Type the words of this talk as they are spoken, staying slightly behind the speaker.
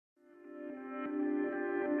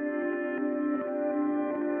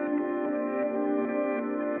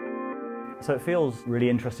So it feels really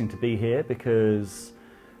interesting to be here because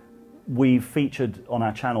we've featured on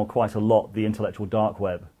our channel quite a lot the intellectual dark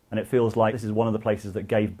web, and it feels like this is one of the places that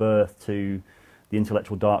gave birth to the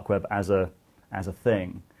intellectual dark web as a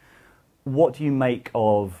thing. What do you make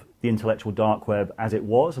of the intellectual dark web as it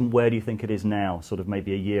was, and where do you think it is now, sort of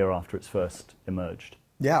maybe a year after it's first emerged?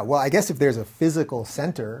 Yeah, well, I guess if there's a physical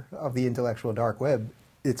center of the intellectual dark web,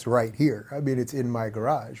 it's right here. I mean, it's in my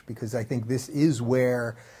garage, because I think this is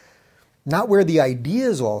where, not where the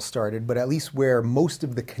ideas all started, but at least where most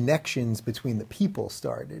of the connections between the people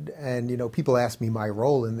started. And, you know, people ask me my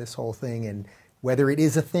role in this whole thing and whether it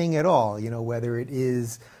is a thing at all, you know, whether it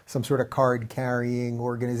is some sort of card-carrying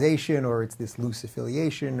organization or it's this loose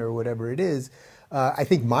affiliation or whatever it is. I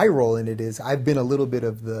think my role in it is I've been a little bit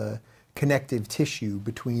of the connective tissue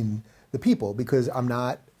between the people, because I'm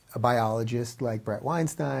not a biologist like Brett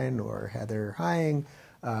Weinstein or Heather Heying.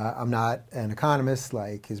 I'm not an economist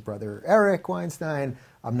like his brother Eric Weinstein.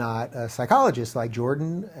 I'm not a psychologist like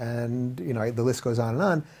Jordan, and you know, the list goes on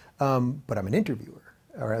and on. But I'm an interviewer,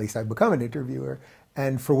 or at least I've become an interviewer.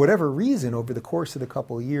 And for whatever reason, over the course of the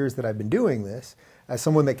couple of years that I've been doing this, as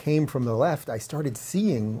someone that came from the left, I started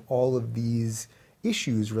seeing all of these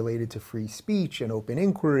issues related to free speech and open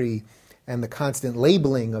inquiry and the constant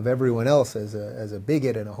labeling of everyone else as a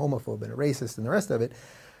bigot and a homophobe and a racist and the rest of it.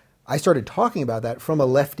 I started talking about that from a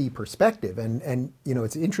lefty perspective. And you know,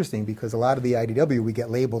 it's interesting because a lot of the IDW, we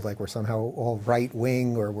get labeled like we're somehow all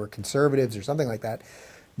right-wing or we're conservatives or something like that.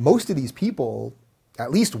 Most of these people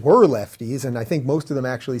at least were lefties, and I think most of them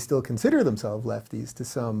actually still consider themselves lefties to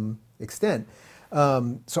some extent.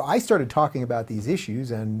 So I started talking about these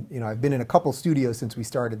issues, and you know, I've been in a couple studios since we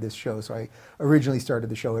started this show. So I originally started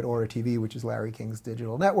the show at Aura TV, which is Larry King's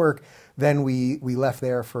digital network. Then we left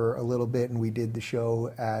there for a little bit, and we did the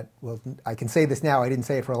show at, well, I can say this now, I didn't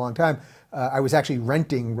say it for a long time. I was actually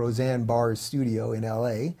renting Roseanne Barr's studio in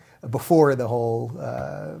LA before the whole,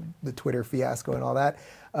 the Twitter fiasco and all that.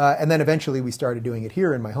 And then eventually we started doing it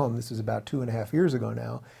here in my home. This was about 2.5 years ago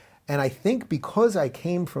now. And I think because I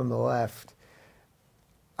came from the left,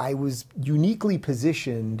 I was uniquely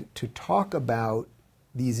positioned to talk about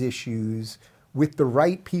these issues with the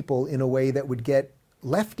right people in a way that would get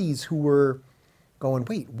lefties who were going,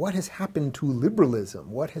 wait, what has happened to liberalism?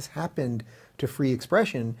 What has happened to free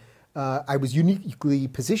expression? I was uniquely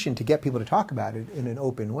positioned to get people to talk about it in an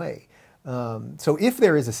open way. So if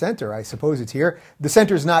there is a center, I suppose it's here. The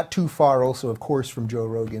center's not too far also, of course, from Joe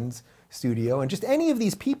Rogan's studio. And just any of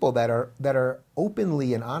these people that are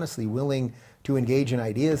openly and honestly willing to engage in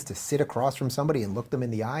ideas, to sit across from somebody and look them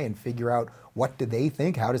in the eye and figure out what do they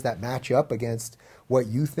think, how does that match up against what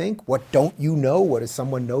you think, what don't you know, what does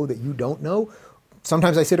someone know that you don't know.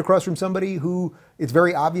 Sometimes I sit across from somebody who it's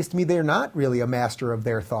very obvious to me they're not really a master of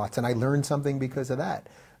their thoughts, and I learned something because of that.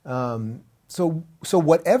 So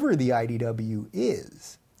whatever the IDW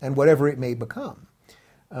is, and whatever it may become,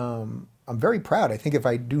 I'm very proud. I think if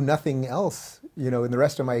I do nothing else, you know, in the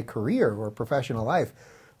rest of my career or professional life,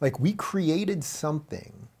 like we created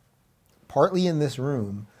something, partly in this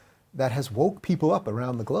room, that has woke people up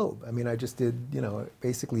around the globe. I mean, I just did, you know,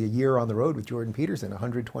 basically a year on the road with Jordan Peterson,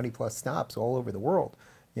 120 plus stops all over the world,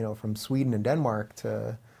 you know, from Sweden and Denmark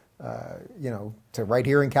to, you know, to right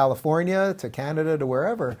here in California, to Canada, to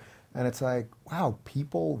wherever. And it's like, wow,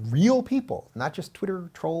 people, real people, not just Twitter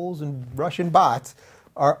trolls and Russian bots,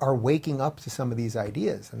 are waking up to some of these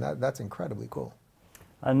ideas. And that's incredibly cool.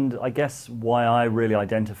 And I guess why I really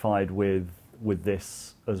identified with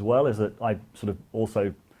this as well is that I sort of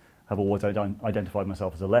also have always identified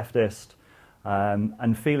myself as a leftist,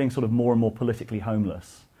 and feeling sort of more and more politically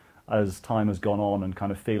homeless as time has gone on, and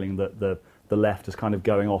kind of feeling that the left is kind of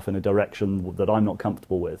going off in a direction that I'm not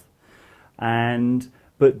comfortable with.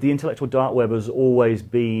 But the intellectual dark web has always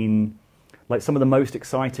been, like, some of the most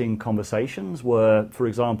exciting conversations were, for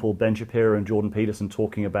example, Ben Shapiro and Jordan Peterson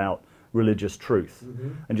talking about religious truth,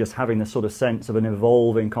 and just having this sort of sense of an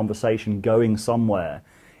evolving conversation going somewhere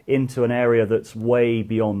into an area that's way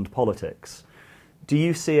beyond politics. Do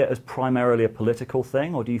you see it as primarily a political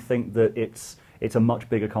thing, or do you think that it's a much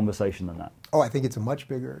bigger conversation than that? Oh, I think it's a much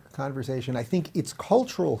bigger conversation. I think it's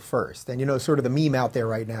cultural first. And, you know, sort of the meme out there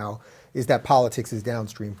right now is that politics is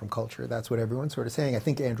downstream from culture. That's what everyone's sort of saying. I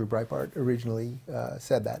think Andrew Breitbart originally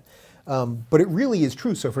said that. But it really is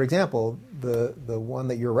true. So, for example, the one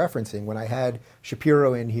that you're referencing, when I had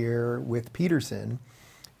Shapiro in here with Peterson,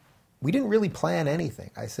 we didn't really plan anything.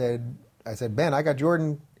 I said, Ben, I got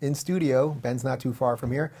Jordan in studio. Ben's not too far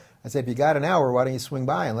from here. I said, if you got an hour, why don't you swing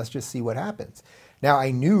by and let's just see what happens. Now,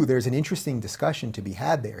 I knew there's an interesting discussion to be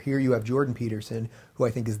had there. Here you have Jordan Peterson, who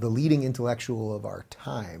I think is the leading intellectual of our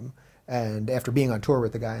time, And after being on tour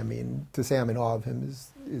with the guy, I mean, to say I'm in awe of him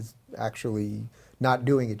is actually not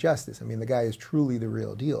doing it justice. I mean, the guy is truly the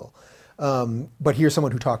real deal. But here's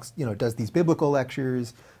someone who talks, does these biblical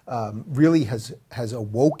lectures, really has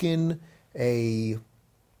awoken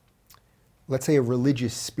let's say a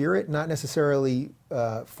religious spirit, not necessarily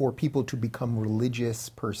for people to become religious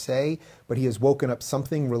per se, but he has woken up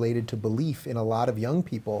something related to belief in a lot of young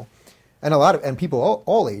people, and people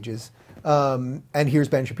all ages. And here's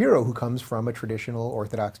Ben Shapiro, who comes from a traditional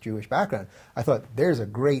Orthodox Jewish background. I thought there's a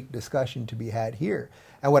great discussion to be had here.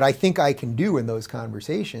 And what I think I can do in those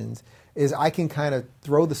conversations is I can kind of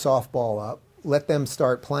throw the softball up, let them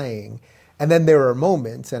start playing, and then there are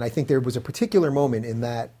moments, and I think there was a particular moment in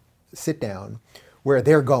that sit down where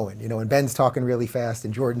they're going, and Ben's talking really fast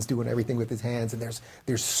and Jordan's doing everything with his hands, and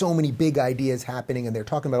there's so many big ideas happening and they're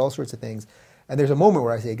talking about all sorts of things. And there's a moment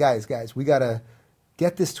where I say, guys, we got to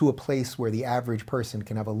get this to a place where the average person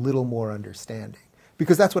can have a little more understanding.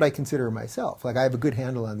 Because that's what I consider myself. Like, I have a good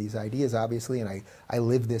handle on these ideas, obviously, and I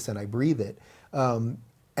live this and I breathe it.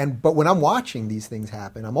 But when I'm watching these things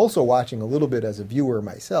happen, I'm also watching a little bit as a viewer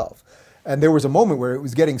myself. And there was a moment where it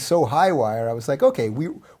was getting so high wire, I was like, okay,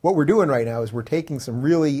 what we're doing right now is we're taking some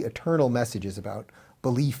really eternal messages about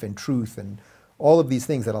belief and truth and all of these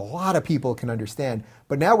things that a lot of people can understand.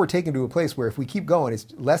 But now we're taken to a place where if we keep going, it's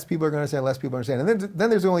less people are going to understand, less people understand. And then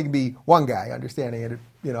there's only going to be one guy understanding it.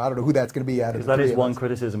 I don't know who that's going to be out of the three of us. Because that is one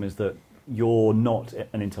criticism, is that you're not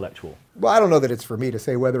an intellectual. Well, I don't know that it's for me to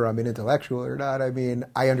say whether I'm an intellectual or not. I mean,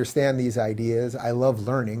 I understand these ideas. I love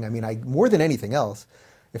learning. I mean, more than anything else,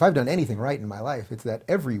 if I've done anything right in my life, it's that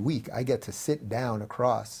every week I get to sit down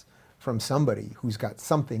across from somebody who's got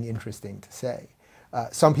something interesting to say.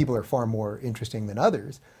 Some people are far more interesting than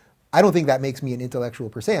others. I don't think that makes me an intellectual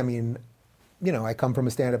per se. I mean, I come from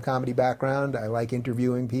a stand-up comedy background. I like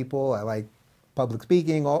interviewing people. I like public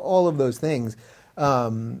speaking, all of those things. I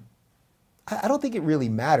don't think it really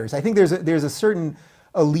matters. I think there's a certain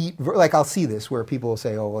elite, like I'll see this where people will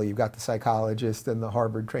say, oh, well, you've got the psychologist and the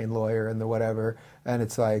Harvard-trained lawyer and the whatever, and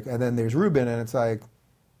it's like, and then there's Rubin, and it's like,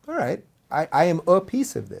 all right, I am a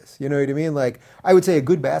piece of this. You know what I mean? Like, I would say a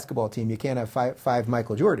good basketball team, you can't have five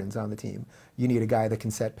Michael Jordans on the team. You need a guy that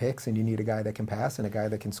can set picks, and you need a guy that can pass, and a guy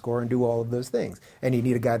that can score and do all of those things. And you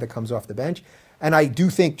need a guy that comes off the bench. And I do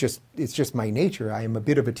think it's just my nature. I am a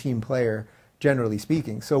bit of a team player, generally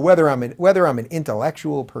speaking. So whether I'm an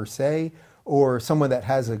intellectual per se, or someone that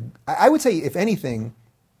has I would say, if anything,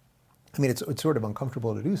 I mean, it's sort of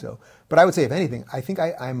uncomfortable to do so, but I would say, if anything, I think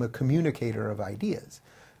I'm a communicator of ideas.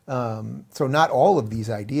 So not all of these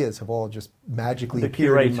ideas have all just magically appeared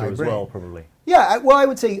in my brain. The curator as well, probably. Yeah, I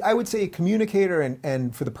would say a communicator,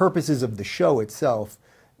 and for the purposes of the show itself,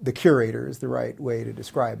 the curator is the right way to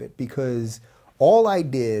describe it, because all I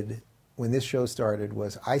did when this show started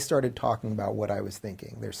was I started talking about what I was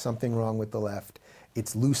thinking. There's something wrong with the left.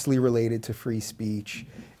 It's loosely related to free speech.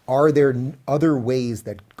 Are there other ways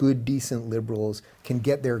that good, decent liberals can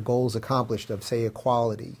get their goals accomplished of, say,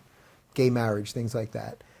 equality, gay marriage, things like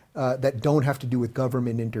that, that don't have to do with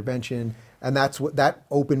government intervention? And that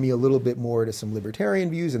opened me a little bit more to some libertarian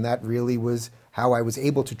views, and that really was how I was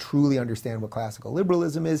able to truly understand what classical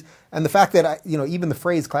liberalism is. And the fact that, even the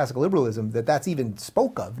phrase classical liberalism, that's even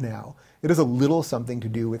spoke of now, it has a little something to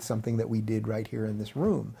do with something that we did right here in this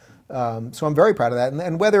room. So I'm very proud of that.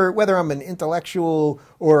 And whether I'm an intellectual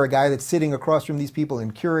or a guy that's sitting across from these people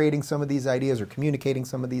and curating some of these ideas or communicating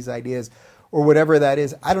some of these ideas or whatever that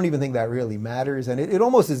is, I don't even think that really matters. And it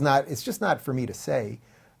almost is not, it's just not for me to say.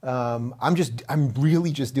 I'm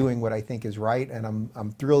really just doing what I think is right, and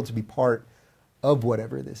I'm thrilled to be part of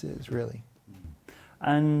whatever this is, really.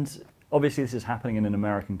 And obviously this is happening in an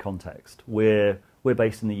American context. We're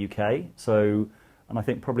based in the UK, and I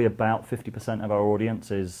think probably about 50% of our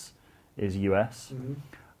audience is US.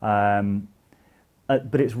 Mm-hmm.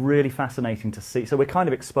 But it's really fascinating to see. So we're kind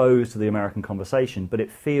of exposed to the American conversation, but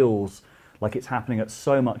it feels like it's happening at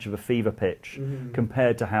so much of a fever pitch, mm-hmm.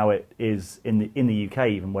 compared to how it is in the UK,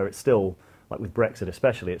 even, where it's still, like with Brexit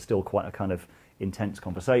especially, it's still quite a kind of intense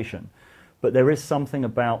conversation. But there is something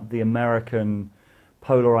about the American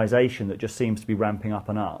polarization that just seems to be ramping up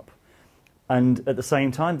and up. And at the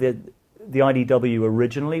same time, the IDW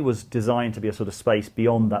originally was designed to be a sort of space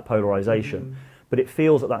beyond that polarization, mm-hmm. but it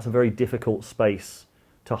feels that that's a very difficult space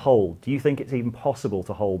to hold. Do you think it's even possible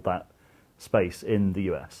to hold that space in the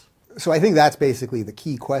US? So I think that's basically the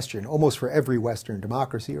key question, almost for every Western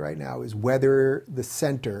democracy right now, is whether the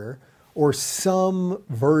center or some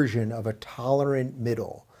version of a tolerant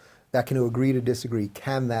middle that can agree to disagree,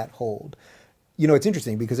 can that hold? It's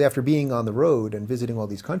interesting because after being on the road and visiting all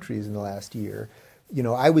these countries in the last year, you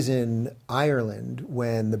know, I was in Ireland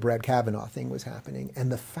when the Brett Kavanaugh thing was happening,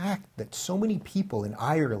 and the fact that so many people in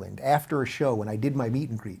Ireland, after a show, when I did my meet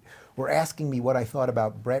and greet, were asking me what I thought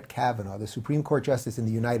about Brett Kavanaugh, the Supreme Court Justice in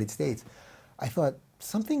the United States, I thought,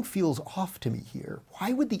 something feels off to me here.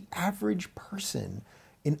 Why would the average person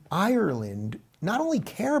in Ireland not only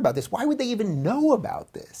care about this, why would they even know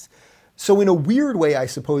about this? So in a weird way, I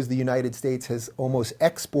suppose the United States has almost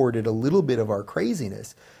exported a little bit of our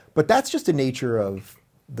craziness. But that's just the nature of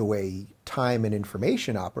the way time and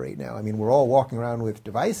information operate now. I mean, we're all walking around with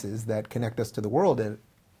devices that connect us to the world at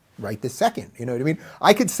right this second. You know what I mean?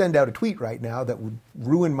 I could send out a tweet right now that would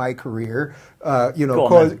ruin my career, you know,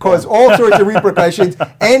 cause all sorts of repercussions,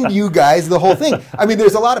 and you guys, the whole thing. I mean,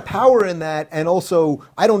 there's a lot of power in that, and also,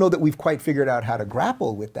 I don't know that we've quite figured out how to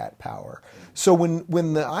grapple with that power. So when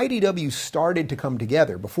the IDW started to come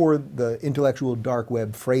together, before the intellectual dark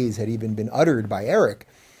web phrase had even been uttered by Eric,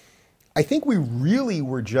 I think we really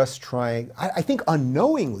were just trying, I think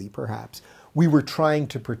unknowingly perhaps, we were trying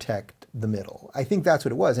to protect the middle. I think that's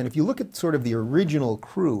what it was. And if you look at sort of the original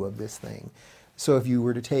crew of this thing, so if you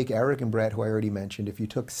were to take Eric and Brett, who I already mentioned, if you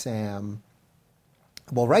took Sam,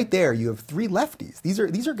 well, right there you have three lefties.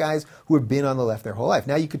 These are guys who have been on the left their whole life.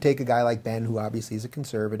 Now you could take a guy like Ben, who obviously is a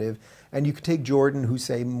conservative, and you could take Jordan, who's,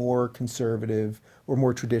 say, more conservative or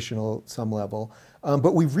more traditional at some level.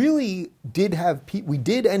 But we really did have, we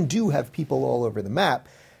did and do have people all over the map.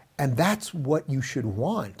 And that's what you should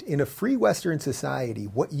want. In a free Western society,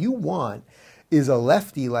 what you want is a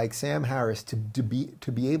lefty like Sam Harris to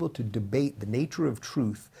be able to debate the nature of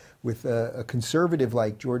truth with a conservative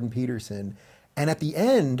like Jordan Peterson. And at the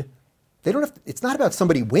end, they don't have to, it's not about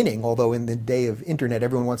somebody winning, although in the day of internet,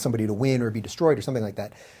 everyone wants somebody to win or be destroyed or something like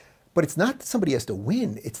that. But it's not that somebody has to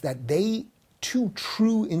win. It's that they, two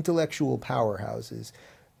true intellectual powerhouses,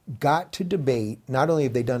 got to debate. Not only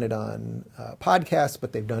have they done it on podcasts,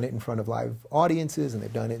 but they've done it in front of live audiences, and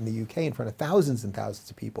they've done it in the UK in front of thousands and thousands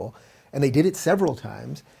of people. And they did it several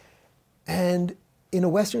times. And in a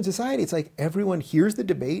Western society, it's like everyone hears the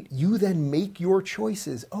debate, you then make your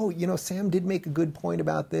choices. Oh, you know, Sam did make a good point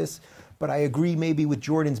about this, but I agree maybe with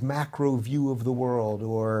Jordan's macro view of the world.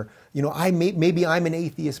 Or, you know, maybe I'm an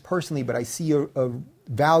atheist personally, but I see a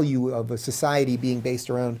value of a society being based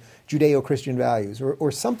around Judeo-Christian values,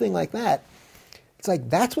 or something like that. It's like,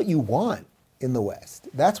 that's what you want in the West.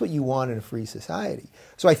 That's what you want in a free society.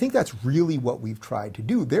 So I think that's really what we've tried to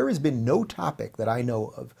do. There has been no topic that I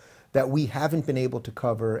know of that we haven't been able to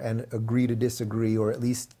cover and agree to disagree, or at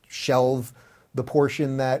least shelve the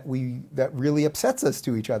portion that really upsets us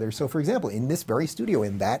to each other. So for example, in this very studio,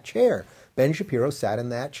 in that chair, Ben Shapiro sat in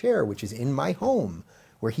that chair, which is in my home,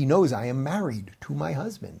 where he knows I am married to my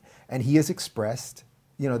husband. And he has expressed,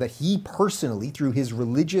 you know, that he personally, through his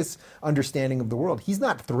religious understanding of the world, he's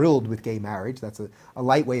not thrilled with gay marriage. That's a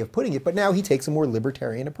light way of putting it. But now he takes a more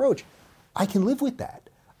libertarian approach. I can live with that.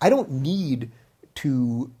 I don't need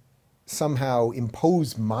to somehow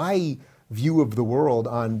impose my view of the world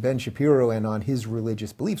on Ben Shapiro and on his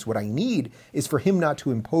religious beliefs. What I need is for him not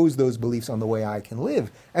to impose those beliefs on the way I can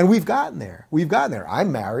live. And we've gotten there. We've gotten there.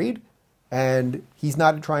 I'm married, and he's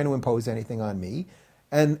not trying to impose anything on me.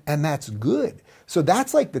 And that's good. So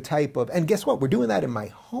that's like the type of, and guess what? We're doing that in my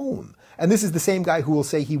home. And this is the same guy who will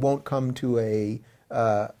say he won't come to an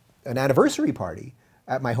anniversary party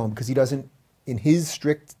at my home because he doesn't, in his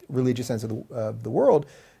strict religious sense of the world,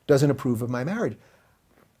 doesn't approve of my marriage.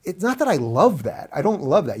 It's not that I love that. I don't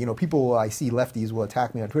love that. You know, people, I see lefties will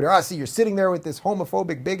attack me on Twitter. See, you're sitting there with this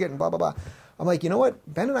homophobic bigot and blah, blah, blah. I'm like, you know what?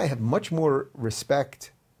 Ben and I have much more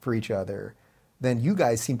respect for each other than you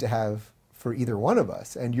guys seem to have for either one of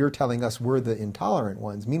us. And you're telling us we're the intolerant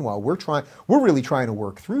ones. Meanwhile, we're really trying to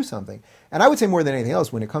work through something. And I would say more than anything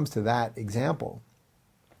else, when it comes to that example,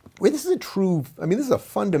 where this is a true, I mean, this is a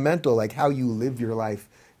fundamental, like how you live your life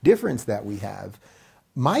difference that we have.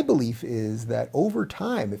 My belief is that over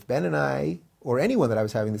time, if Ben and I, or anyone that I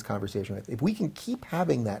was having this conversation with, if we can keep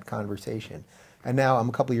having that conversation, and now I'm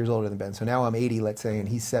a couple of years older than Ben, so now I'm 80, let's say, and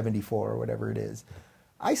he's 74 or whatever it is,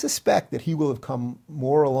 I suspect that he will have come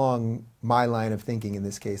more along my line of thinking in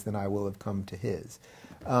this case than I will have come to his.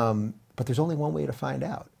 But there's only one way to find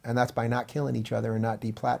out, and that's by not killing each other and not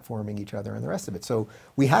deplatforming each other and the rest of it. So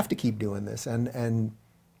we have to keep doing this. And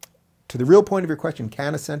to the real point of your question,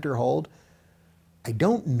 can a center hold? I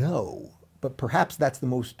don't know, but perhaps that's the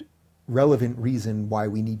most relevant reason why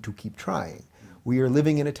we need to keep trying. We are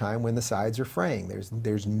living in a time when the sides are fraying.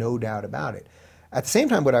 There's no doubt about it. At the same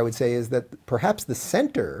time, what I would say is that perhaps the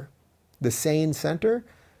center, the sane center,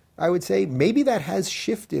 I would say maybe that has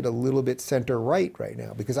shifted a little bit center-right right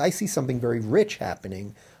now, because I see something very rich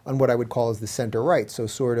happening on what I would call as the center-right. So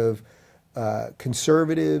sort of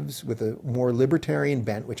conservatives with a more libertarian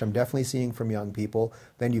bent, which I'm definitely seeing from young people.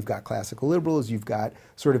 Then you've got classical liberals. You've got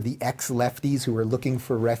sort of the ex-lefties who are looking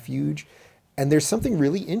for refuge. And there's something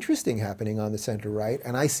really interesting happening on the center-right,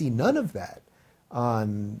 and I see none of that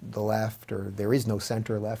on the left, or there is no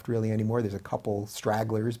center-left really anymore. There's a couple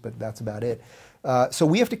stragglers, but that's about it. So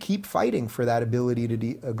we have to keep fighting for that ability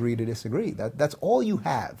to agree to disagree. That's all you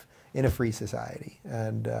have in a free society,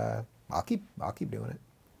 and I'll keep doing it.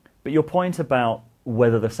 But your point about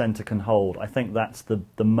whether the centre can hold, I think that's the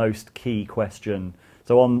most key question.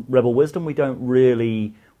 So on Rebel Wisdom, we don't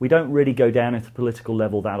really go down into the political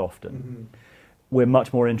level that often. Mm-hmm. We're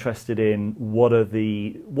much more interested in what's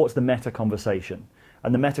the meta conversation.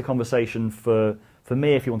 And the meta conversation for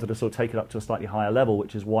me, if you wanted to sort of take it up to a slightly higher level,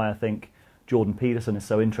 which is why I think Jordan Peterson is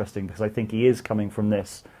so interesting, because I think he is coming from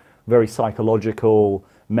this very psychological,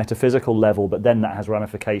 metaphysical level, but then that has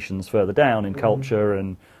ramifications further down in culture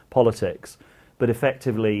and politics. But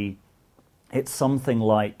effectively, it's something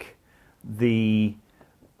like the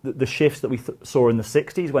shifts that we saw in the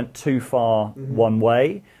 60s went too far one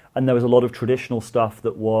way, and there was a lot of traditional stuff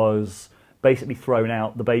that was basically thrown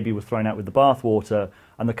out. The baby was thrown out with the bathwater,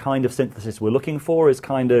 and the kind of synthesis we're looking for is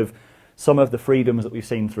kind of some of the freedoms that we've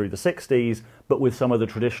seen through the 60s, but with some of the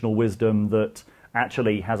traditional wisdom that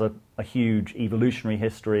actually has a huge evolutionary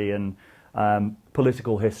history and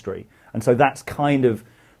political history. And so that's kind of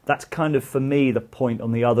for me the point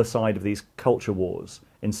on the other side of these culture wars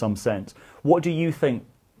in some sense. What do you think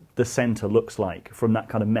the centre looks like from that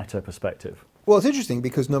kind of meta perspective? Well, it's interesting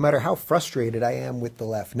because no matter how frustrated I am with the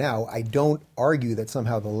left now, I don't argue that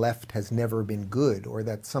somehow the left has never been good, or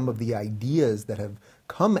that some of the ideas that have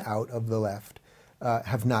come out of the left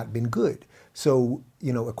have not been good. So,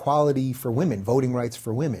 you know, equality for women, voting rights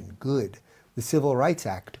for women, good. The Civil Rights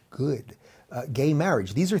Act, good. Gay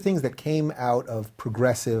marriage, these are things that came out of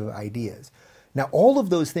progressive ideas. Now, all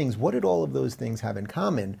of those things, what did all of those things have in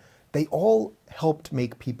common? They all helped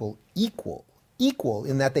make people equal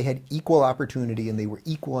in that they had equal opportunity and they were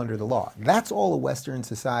equal under the law. That's all a Western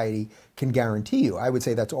society can guarantee you. I would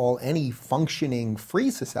say that's all any functioning free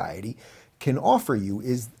society can offer you,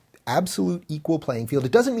 is absolute equal playing field.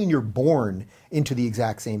 It doesn't mean you're born into the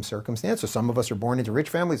exact same circumstance. So some of us are born into rich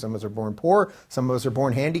families, some of us are born poor, some of us are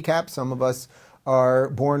born handicapped, some of us are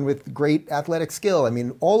born with great athletic skill. I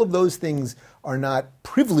mean, all of those things are not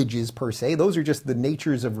privileges per se. Those are just the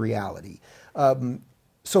natures of reality.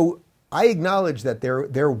 So I acknowledge that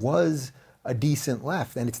there was a decent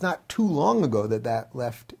left, and it's not too long ago that that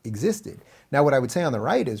left existed. Now, what I would say on the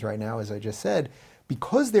right is right now, as I just said,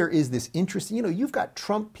 because there is this interest, you know, you've got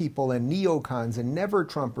Trump people and neocons and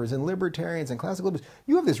never-Trumpers and libertarians and classical liberals.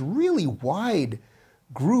 You have this really wide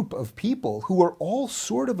group of people who are all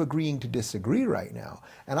sort of agreeing to disagree right now.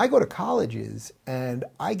 And I go to colleges and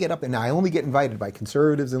I get up, and I only get invited by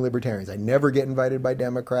conservatives and libertarians. I never get invited by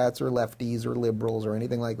Democrats or lefties or liberals or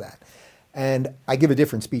anything like that. And I give a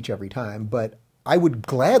different speech every time, but I would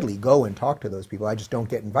gladly go and talk to those people. I just don't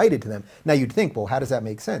get invited to them. Now you'd think, well, how does that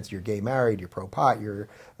make sense? You're gay married, you're pro-pot, you're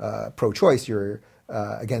pro-choice, you're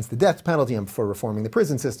against the death penalty, I'm for reforming the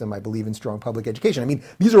prison system, I believe in strong public education. I mean,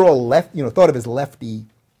 these are all left, you know, thought of as lefty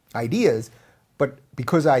ideas, but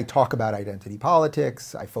because I talk about identity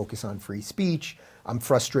politics, I focus on free speech, I'm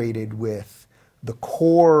frustrated with the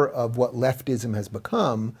core of what leftism has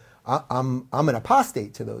become, I'm an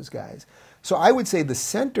apostate to those guys. So I would say the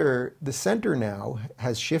center now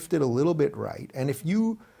has shifted a little bit right. And if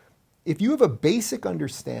you have a basic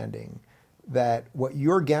understanding that what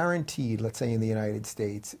you're guaranteed, let's say in the United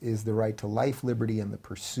States, is the right to life, liberty, and the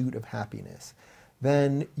pursuit of happiness,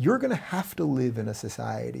 then you're going to have to live in a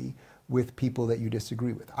society with people that you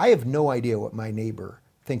disagree with. I have no idea what my neighbor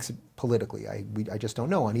thinks politically. I just don't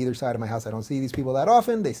know. On either side of my house, I don't see these people that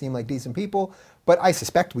often. They seem like decent people, but I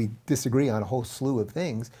suspect we disagree on a whole slew of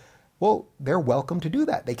things. Well, they're welcome to do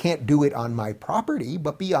that. They can't do it on my property,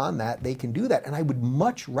 but beyond that, they can do that. And I would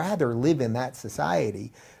much rather live in that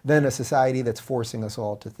society than a society that's forcing us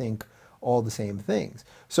all to think all the same things.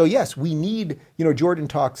 So yes, we need, you know, Jordan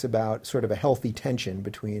talks about sort of a healthy tension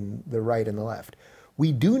between the right and the left.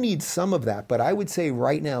 We do need some of that, but I would say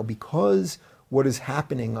right now, because what is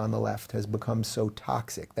happening on the left has become so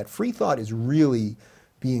toxic, that free thought is really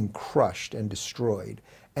being crushed and destroyed.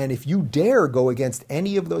 And if you dare go against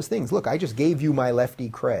any of those things, look, I just gave you my lefty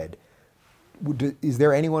cred. Is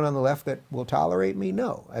there anyone on the left that will tolerate me?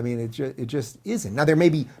 No. I mean, it just isn't. Now, there may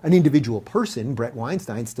be an individual person. Brett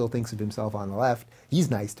Weinstein still thinks of himself on the left. He's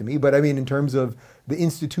nice to me. But I mean, in terms of the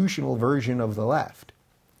institutional version of the left,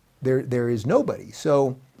 there is nobody.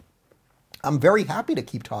 So I'm very happy to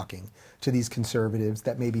keep talking to these conservatives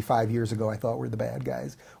that maybe 5 years ago I thought were the bad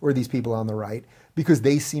guys, or these people on the right, because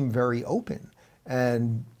they seem very open.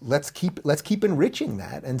 And let's keep enriching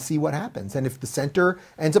that and see what happens. And if the center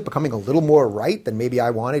ends up becoming a little more right than maybe I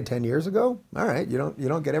wanted 10 years ago, all right, you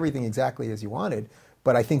don't get everything exactly as you wanted,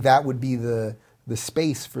 but I think that would be the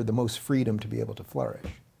space for the most freedom to be able to flourish.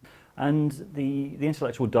 And the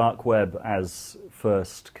intellectual dark web, as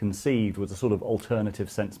first conceived, was a sort of alternative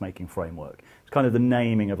sense-making framework. It's kind of the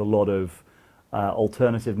naming of a lot of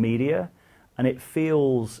alternative media, and it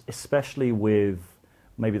feels, especially with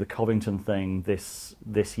maybe the Covington thing this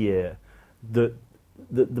year, that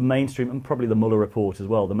the mainstream, and probably the Mueller report as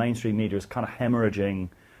well, the mainstream media is kind of hemorrhaging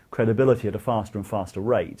credibility at a faster and faster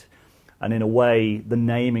rate. And in a way, the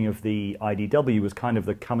naming of the IDW was kind of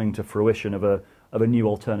the coming to fruition of a new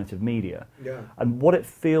alternative media. Yeah. And what it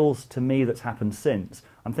feels to me that's happened since,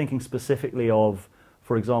 I'm thinking specifically of,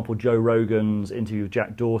 for example, Joe Rogan's interview with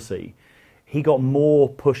Jack Dorsey. He got more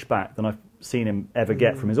pushback than I've seen him ever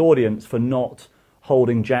get from his audience for not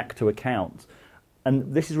holding Jack to account.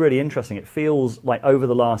 And this is really interesting. It feels like over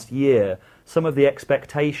the last year, some of the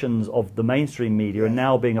expectations of the mainstream media are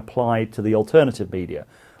now being applied to the alternative media.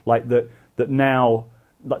 Like that now,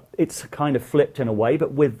 like it's kind of flipped in a way,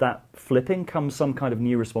 but with that flipping comes some kind of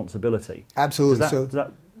new responsibility. Absolutely. Does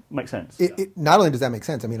that make sense? Not only does that make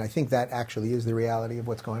sense, I mean, I think that actually is the reality of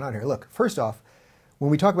what's going on here. Look, first off,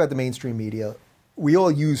 when we talk about the mainstream media, we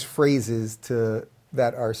all use phrases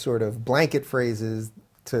that are sort of blanket phrases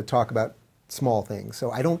to talk about small things. So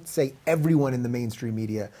I don't say everyone in the mainstream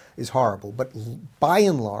media is horrible, but by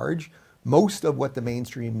and large, most of what the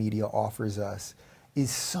mainstream media offers us is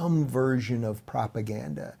some version of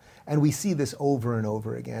propaganda. And we see this over and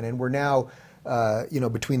over again. And we're now,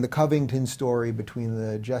 between the Covington story, between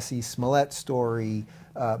the Jussie Smollett story,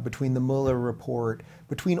 between the Mueller report,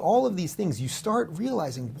 between all of these things, you start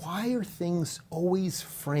realizing, why are things always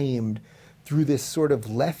framed through this sort of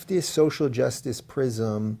leftist social justice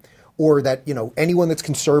prism, or that, anyone that's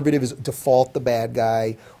conservative is default the bad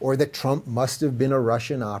guy, or that Trump must have been a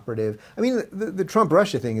Russian operative. I mean, the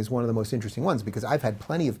Trump-Russia thing is one of the most interesting ones, because I've had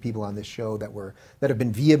plenty of people on this show that have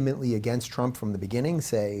been vehemently against Trump from the beginning,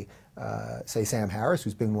 say Sam Harris,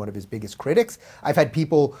 who's been one of his biggest critics. I've had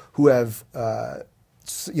people who have,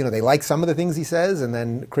 they like some of the things he says and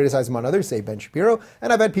then criticize him on others, say Ben Shapiro.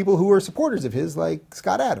 And I've had people who are supporters of his, like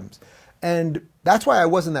Scott Adams. And that's why I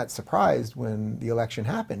wasn't that surprised when the election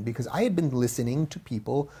happened, because I had been listening to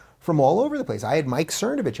people from all over the place. I had Mike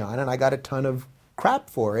Cernovich on, and I got a ton of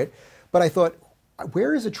crap for it. But I thought,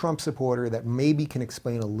 where is a Trump supporter that maybe can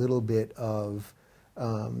explain a little bit of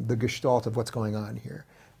the gestalt of what's going on here?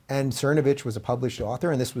 And Cernovich was a published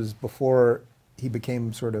author, and this was before he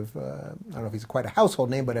became sort of, I don't know if he's quite a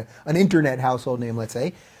household name, but an internet household name, let's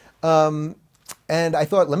say. And I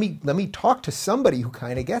thought, let me talk to somebody who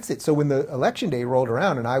kind of gets it. So when the election day rolled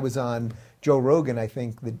around and I was on Joe Rogan, I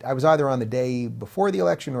think I was either on the day before the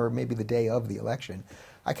election or maybe the day of the election,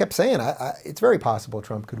 I kept saying, it's very possible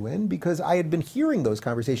Trump could win, because I had been hearing those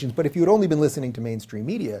conversations. But if you had only been listening to mainstream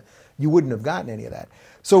media, you wouldn't have gotten any of that.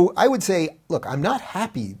 So I would say, look, I'm not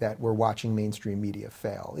happy that we're watching mainstream media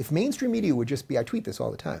fail. If mainstream media would just be, I tweet this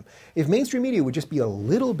all the time, if mainstream media would just be a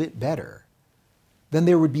little bit better, then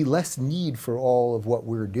there would be less need for all of what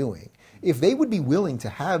we're doing. If they would be willing to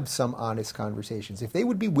have some honest conversations, if they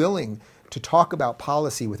would be willing to talk about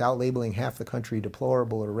policy without labeling half the country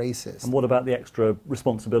deplorable or racist. And what about the extra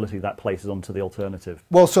responsibility that places onto the alternative?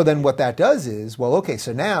 Well, so then what that does is, well, okay,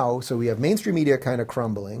 so we have mainstream media kind of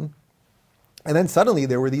crumbling, and then suddenly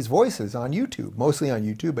there were these voices on YouTube, mostly on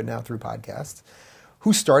YouTube, but now through podcasts,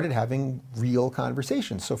 who started having real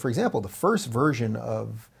conversations. So for example, the first version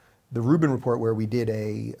of the Rubin Report, where we did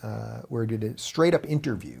a straight up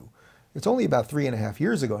interview, it's only about 3.5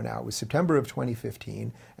 years ago now. It was September of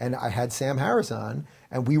 2015, and I had Sam Harris on,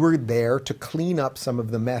 and we were there to clean up some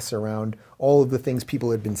of the mess around all of the things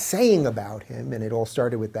people had been saying about him, and it all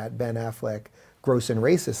started with that Ben Affleck gross and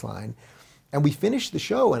racist line. And we finished the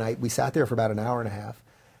show, and we sat there for about an hour and a half,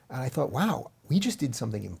 and I thought, wow, we just did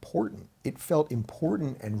something important. It felt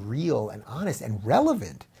important and real and honest and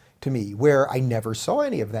relevant to me, where I never saw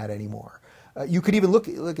any of that anymore. You could even look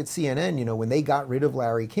at CNN, when they got rid of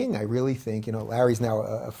Larry King. I really think, Larry's now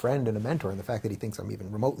a friend and a mentor, and the fact that he thinks I'm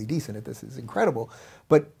even remotely decent at this is incredible.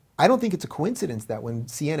 But I don't think it's a coincidence that when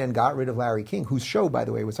CNN got rid of Larry King, whose show, by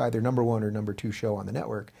the way, was either #1 or #2 show on the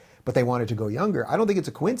network, but they wanted to go younger, I don't think it's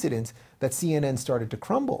a coincidence that CNN started to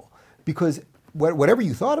crumble. Because whatever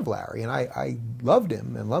you thought of Larry, and I loved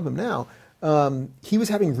him and love him now, he was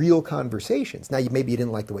having real conversations. Now, maybe you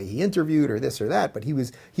didn't like the way he interviewed or this or that, but he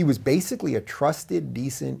was basically a trusted,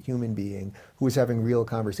 decent human being who was having real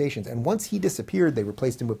conversations. And once he disappeared, they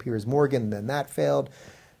replaced him with Piers Morgan, and then that failed.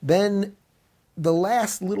 Then the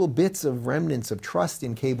last little bits of remnants of trust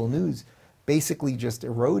in cable news basically just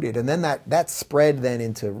eroded. And then that spread then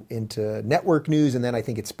into network news, and then I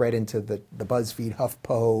think it spread into the BuzzFeed,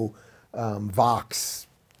 HuffPo, Vox,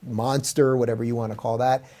 Monster, whatever you want to call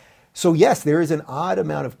that. So yes, there is an odd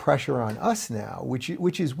amount of pressure on us now,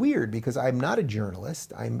 which is weird because I'm not a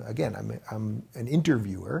journalist. I'm an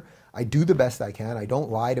interviewer. I do the best I can. I don't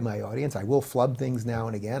lie to my audience. I will flub things now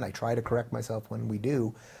and again. I try to correct myself when we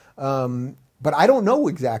do. But I don't know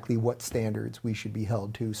exactly what standards we should be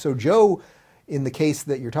held to. So Joe, in the case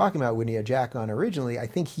that you're talking about when he had Jack on originally, I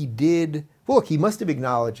think he did, well, look, he must have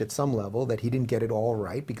acknowledged at some level that he didn't get it all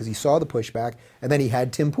right because he saw the pushback, and then he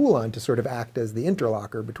had Tim Pool on to sort of act as the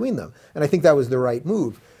interlocker between them. And I think that was the right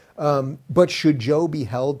move. But should Joe be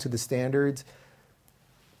held to the standards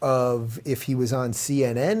of if he was on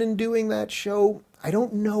CNN and doing that show? I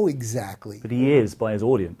don't know exactly. But he is by his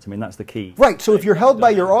audience. I mean, that's the key. Right, so if you're held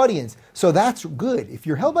by your audience, so that's good. If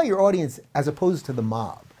you're held by your audience as opposed to the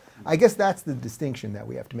mob, I guess that's the distinction that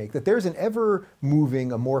we have to make, that there's an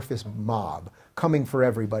ever-moving, amorphous mob coming for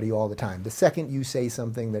everybody all the time. The second you say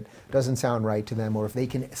something that doesn't sound right to them, or if they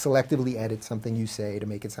can selectively edit something you say to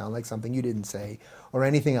make it sound like something you didn't say, or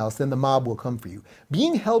anything else, then the mob will come for you.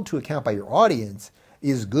 Being held to account by your audience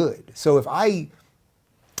is good. So if I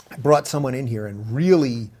brought someone in here and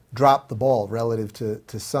really dropped the ball relative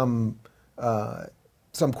to some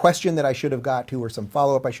question that I should have got to or some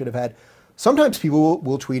follow-up I should have had, sometimes people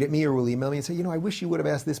will tweet at me or will email me and say, I wish you would have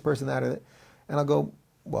asked this person that or that. And I'll go,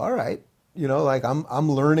 well, all right. Like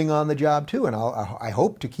I'm learning on the job too, and I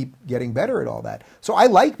hope to keep getting better at all that. So I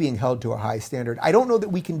like being held to a high standard. I don't know that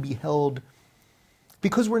we can be held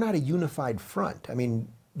because we're not a unified front. I mean,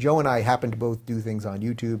 Joe and I happen to both do things on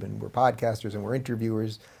YouTube, and we're podcasters and we're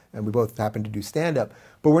interviewers, and we both happen to do stand-up,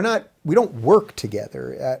 but we don't work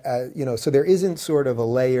together, so there isn't sort of a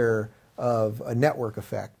layer of a network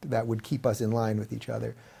effect that would keep us in line with each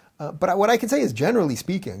other. But what I can say is, generally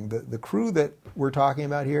speaking, the crew that we're talking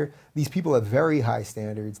about here, these people have very high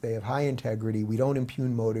standards, they have high integrity, we don't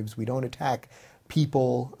impugn motives, we don't attack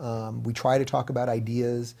people, we try to talk about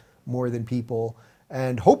ideas more than people,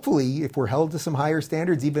 and hopefully, if we're held to some higher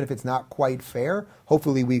standards, even if it's not quite fair,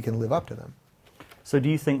 hopefully we can live up to them. So do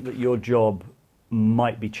you think that your job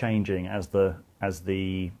might be changing as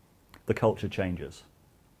the culture changes?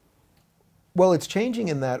 Well, it's changing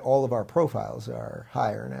in that all of our profiles are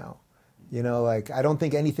higher now. Like I don't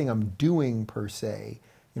think anything I'm doing per se,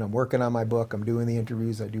 I'm working on my book, I'm doing the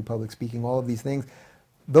interviews, I do public speaking, all of these things.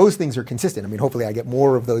 Those things are consistent. I mean, hopefully I get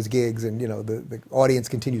more of those gigs and, the audience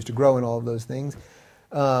continues to grow in all of those things.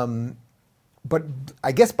 But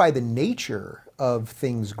I guess by the nature of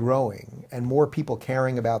things growing and more people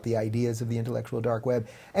caring about the ideas of the intellectual dark web,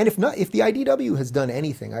 and if the IDW has done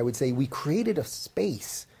anything, I would say we created a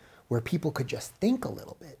space where people could just think a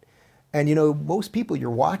little bit. And most people, you're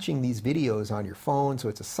watching these videos on your phone, so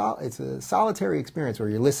it's a solitary experience where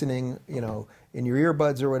you're listening, in your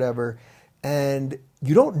earbuds or whatever, and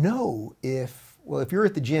you don't know if you're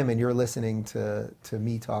at the gym and you're listening to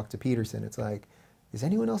me talk to Peterson, it's like, is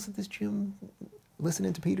anyone else at this gym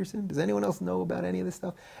listening to Peterson? Does anyone else know about any of this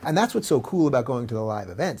stuff? And that's what's so cool about going to the live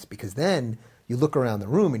events, because then you look around the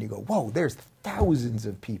room and you go, whoa, there's thousands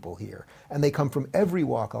of people here. And they come from every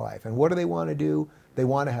walk of life. And what do they want to do? They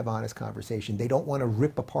want to have honest conversation. They don't want to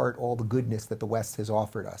rip apart all the goodness that the West has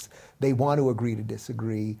offered us. They want to agree to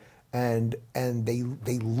disagree. And they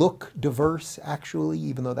look diverse, actually,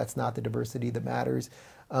 even though that's not the diversity that matters.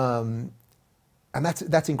 And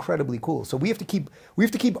that's incredibly cool. So we have to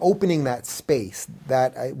keep opening that space,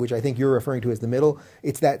 which I think you're referring to as the middle.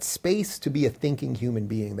 It's that space to be a thinking human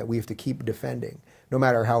being that we have to keep defending, no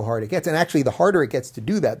matter how hard it gets. And actually, the harder it gets to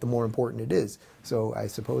do that, the more important it is. So I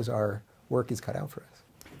suppose our work is cut out for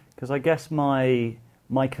us. Because I guess my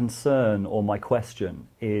concern or my question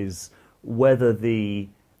is whether the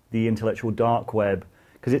intellectual dark web,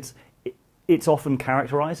 because it's often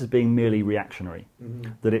characterized as being merely reactionary.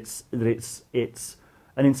 Mm-hmm. That it's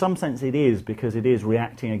and in some sense it is, because it is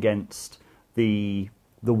reacting against the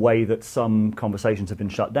way that some conversations have been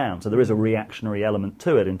shut down. So there is a reactionary element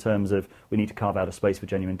to it in terms of we need to carve out a space for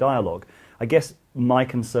genuine dialogue. I guess my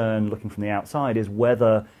concern, looking from the outside, is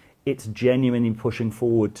whether it's genuinely pushing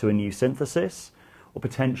forward to a new synthesis or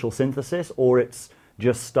potential synthesis, or it's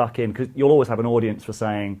just stuck in, because you'll always have an audience for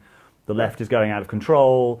saying the left is going out of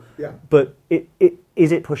control. Yeah. But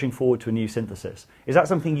is it pushing forward to a new synthesis? Is that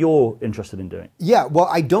something you're interested in doing? Yeah, well,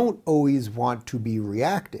 I don't always want to be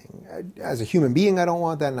reacting. As a human being, I don't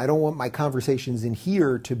want that, and I don't want my conversations in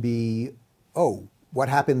here to be, oh, what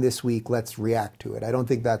happened this week, let's react to it. I don't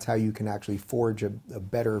think that's how you can actually forge a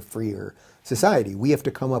better, freer society. We have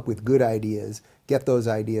to come up with good ideas, get those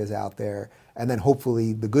ideas out there, and then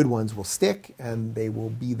hopefully the good ones will stick, and they will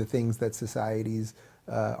be the things that societies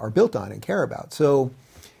are built on and care about. So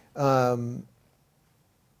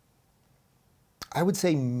I would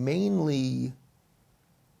say mainly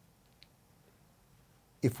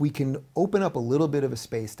if we can open up a little bit of a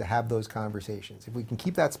space to have those conversations, if we can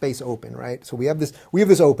keep that space open, right? So we have this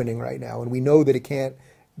opening right now, and we know that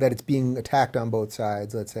it's being attacked on both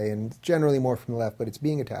sides, let's say, and generally more from the left, but it's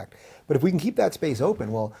being attacked. But if we can keep that space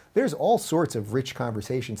open, well, there's all sorts of rich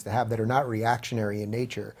conversations to have that are not reactionary in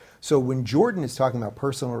nature. So when Jordan is talking about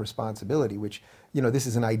personal responsibility, which, this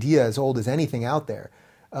is an idea as old as anything out there,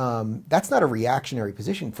 that's not a reactionary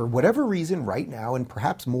position. For whatever reason right now, and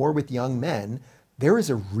perhaps more with young men, there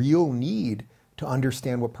is a real need to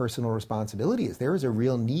understand what personal responsibility is. There is a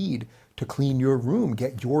real need to clean your room,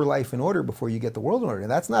 get your life in order before you get the world in order.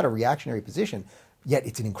 And that's not a reactionary position, yet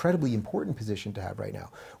it's an incredibly important position to have right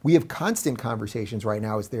now. We have constant conversations right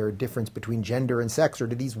now. Is there a difference between gender and sex, or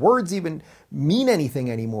do these words even mean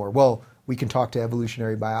anything anymore? Well, we can talk to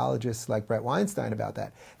evolutionary biologists like Brett Weinstein about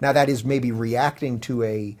that. Now, that is maybe reacting to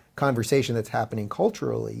a conversation that's happening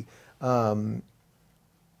culturally.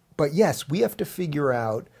 But yes, we have to figure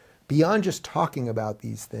out, beyond just talking about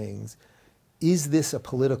these things, is this a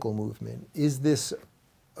political movement? Is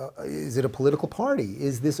it a political party?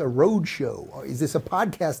 Is this a road show? Is this a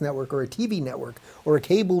podcast network or a TV network or a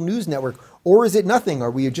cable news network? Or is it nothing?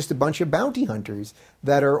 Are we just a bunch of bounty hunters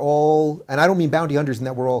that are all, and I don't mean bounty hunters in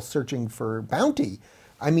that we're all searching for bounty.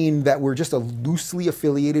 I mean that we're just a loosely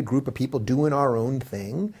affiliated group of people doing our own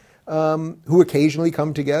thing, who occasionally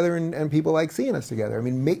come together and people like seeing us together. I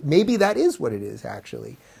mean, maybe that is what it is,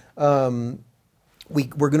 actually. We're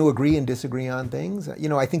going to agree and disagree on things.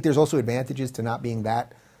 I think there's also advantages to not being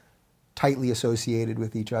that tightly associated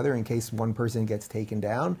with each other in case one person gets taken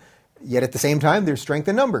down. Yet at the same time, there's strength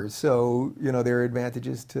in numbers. So, there are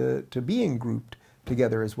advantages to being grouped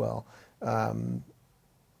together as well. But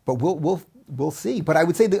we'll see. But I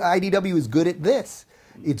would say the IDW is good at this.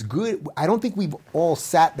 It's good. I don't think we've all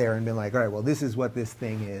sat there and been like, all right, well, this is what this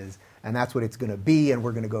thing is, and that's what it's going to be, and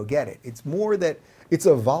we're going to go get it. It's more that it's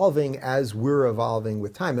evolving as we're evolving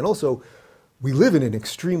with time. And also, we live in an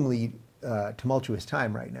extremely tumultuous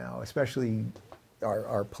time right now, especially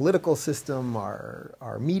our political system,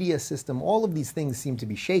 our media system. All of these things seem to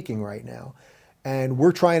be shaking right now. And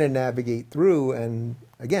we're trying to navigate through and,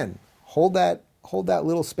 again, hold that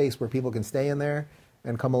little space where people can stay in there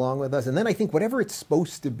and come along with us. And then I think whatever it's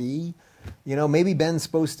supposed to be, maybe Ben's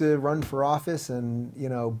supposed to run for office, and,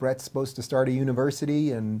 Brett's supposed to start a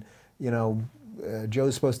university, and,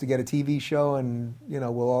 Joe's supposed to get a TV show, and,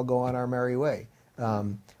 we'll all go on our merry way.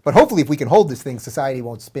 But hopefully if we can hold this thing, society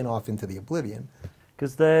won't spin off into the oblivion.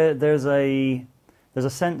 Because there's a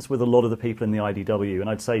sense with a lot of the people in the IDW, and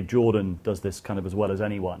I'd say Jordan does this kind of as well as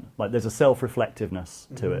anyone, like there's a self-reflectiveness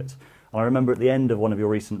to it. I remember at the end of one of your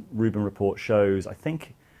recent Rubin Report shows, I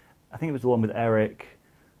think it was the one with Eric,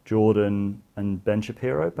 Jordan, and Ben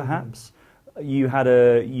Shapiro, perhaps. You had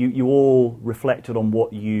you all reflected on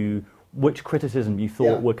which criticism you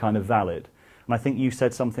thought were kind of valid. And I think you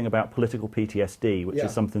said something about political PTSD, which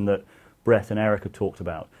is something that Brett and Eric have talked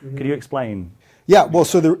about. Could you explain? Yeah, well,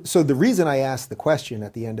 so the reason I asked the question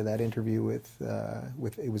at the end of that interview with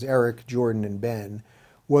it was Eric, Jordan, and Ben,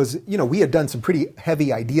 was, we had done some pretty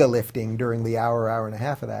heavy idea lifting during the hour and a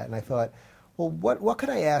half of that, and I thought, well, what could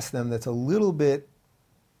I ask them that's a little bit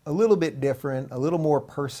different, a little more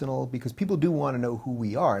personal, because people do want to know who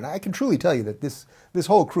we are. And I can truly tell you that this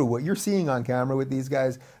whole crew, what you're seeing on camera with these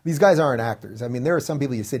guys aren't actors. I mean, there are some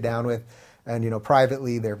people you sit down with, and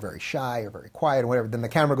privately they're very shy or very quiet or whatever. Then the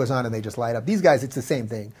camera goes on and they just light up. These guys, it's the same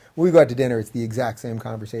thing. When we go out to dinner, it's the exact same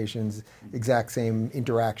conversations, exact same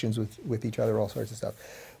interactions with each other, all sorts of stuff.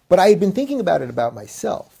 But I had been thinking about it about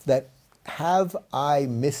myself, that have I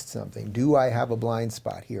missed something? Do I have a blind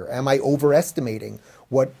spot here? Am I overestimating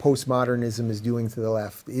what postmodernism is doing to the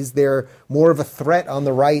left? Is there more of a threat on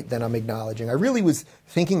the right than I'm acknowledging? I really was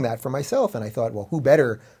thinking that for myself, and I thought, well, who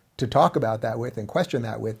better to talk about that with and question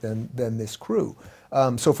that with than this crew?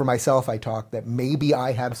 So for myself, I talked that maybe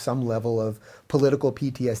I have some level of political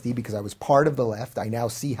PTSD because I was part of the left. I now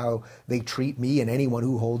see how they treat me and anyone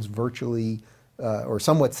who holds virtually or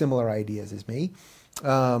somewhat similar ideas as me.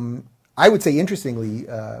 I would say, interestingly,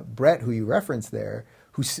 Brett, who you referenced there,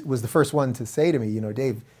 who was the first one to say to me,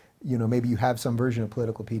 Dave, maybe you have some version of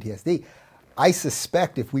political PTSD. I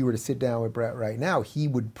suspect if we were to sit down with Brett right now, he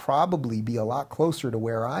would probably be a lot closer to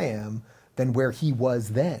where I am than where he was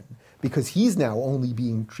then, because he's now only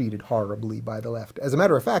being treated horribly by the left. As a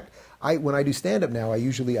matter of fact, when I do stand-up now, I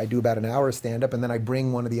do about an hour stand-up, and then I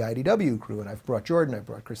bring one of the IDW crew, and I've brought Jordan, I've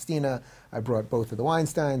brought Christina, I brought both of the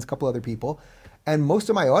Weinsteins, a couple other people, and most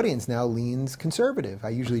of my audience now leans conservative. I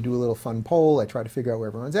usually do a little fun poll, I try to figure out where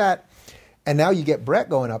everyone's at, and now you get Brett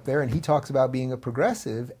going up there, and he talks about being a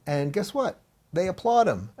progressive, and guess what? They applaud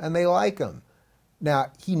him, and they like him.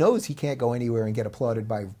 Now, he knows he can't go anywhere and get applauded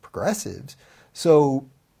by progressives, so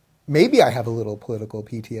maybe I have a little political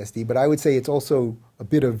PTSD, but I would say it's also a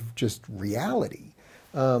bit of just reality.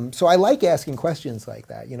 So I like asking questions like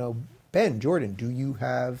that. Ben, Jordan, do you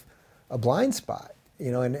have a blind spot?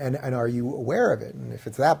 And are you aware of it? And if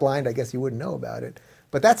it's that blind, I guess you wouldn't know about it.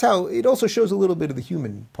 But that's how it also shows a little bit of the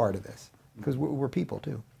human part of this, because we're people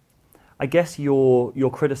too. I guess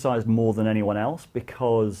you're criticized more than anyone else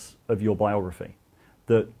because of your biography.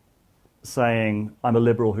 That saying, I'm a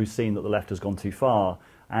liberal who's seen that the left has gone too far,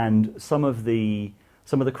 and some of the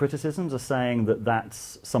criticisms are saying that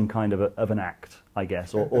that's some kind of an act, I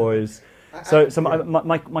guess, or is. So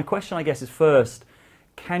my question, I guess, is first,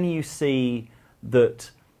 can you see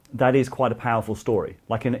that is quite a powerful story?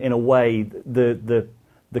 Like in a way, the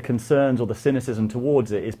concerns or the cynicism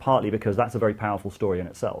towards it is partly because that's a very powerful story in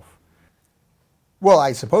itself. Well,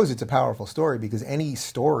 I suppose it's a powerful story because any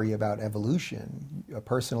story about evolution, a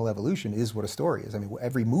personal evolution, is what a story is. I mean,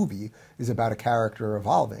 every movie is about a character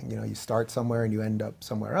evolving. You start somewhere and you end up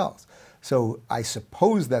somewhere else. So I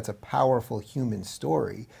suppose that's a powerful human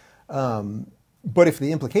story. But if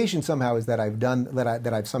the implication somehow is that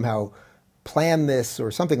I've somehow planned this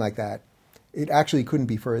or something like that, it actually couldn't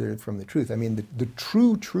be further from the truth. I mean, the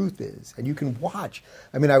true truth is, and you can watch,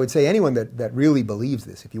 I mean, I would say anyone that really believes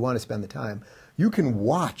this, if you want to spend the time, you can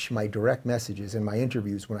watch my direct messages and my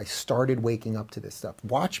interviews when I started waking up to this stuff.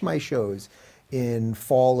 Watch my shows in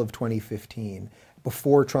fall of 2015,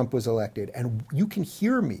 before Trump was elected, and you can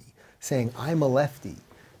hear me saying, I'm a lefty.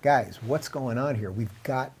 Guys, what's going on here? We've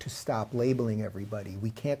got to stop labeling everybody. We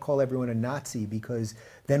can't call everyone a Nazi because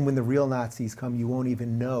then when the real Nazis come, you won't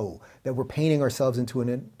even know that we're painting ourselves into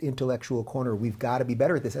an intellectual corner. We've got to be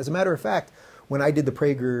better at this. As a matter of fact, when I did the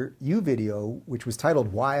PragerU video, which was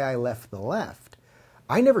titled Why I Left the Left,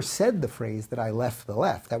 I never said the phrase that I left the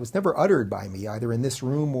left. That was never uttered by me, either in this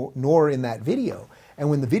room nor in that video. And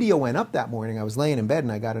when the video went up that morning, I was laying in bed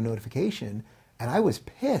and I got a notification. And I was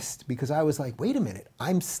pissed because I was like, wait a minute,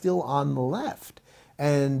 I'm still on the left.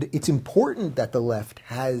 And it's important that the left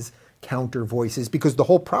has counter voices because the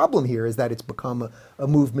whole problem here is that it's become a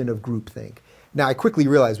movement of groupthink. Now, I quickly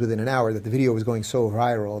realized within an hour that the video was going so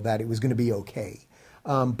viral that it was going to be okay.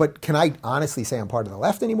 But can I honestly say I'm part of the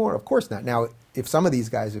left anymore? Of course not. Now, if some of these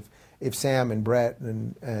guys, if Sam and Brett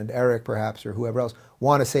and Eric perhaps or whoever else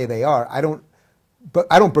want to say they are, I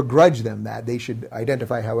don't begrudge them that. They should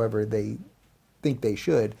identify however they think they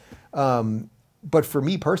should. But for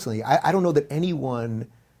me personally, I don't know that anyone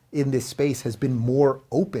in this space has been more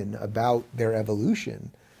open about their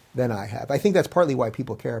evolution than I have. I think that's partly why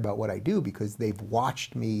people care about what I do, because they've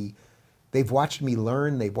watched me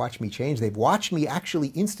learn, they've watched me change, they've watched me actually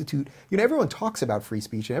institute, everyone talks about free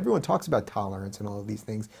speech and everyone talks about tolerance and all of these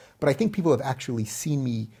things, but I think people have actually seen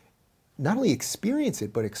me not only experience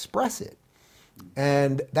it, but express it.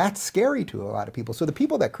 And that's scary to a lot of people. So the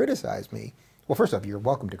people that criticize me, well, first off, you're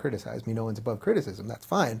welcome to criticize me. No one's above criticism. That's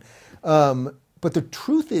fine. But the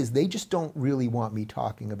truth is they just don't really want me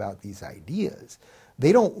talking about these ideas.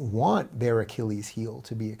 They don't want their Achilles heel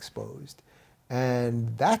to be exposed.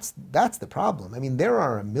 And that's the problem. I mean, there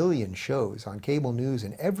are a million shows on cable news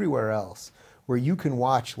and everywhere else where you can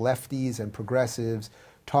watch lefties and progressives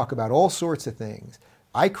talk about all sorts of things.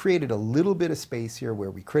 I created a little bit of space here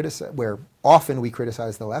where often we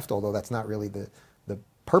criticize the left, although that's not really the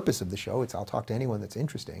purpose of the show. It's I'll talk to anyone that's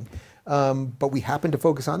interesting. But we happen to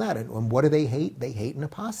focus on that. And what do they hate? They hate an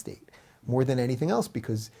apostate more than anything else,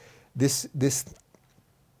 because this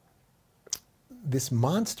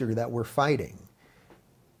monster that we're fighting,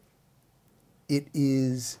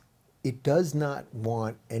 it does not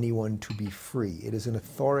want anyone to be free. It is an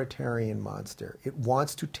authoritarian monster. It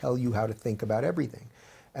wants to tell you how to think about everything.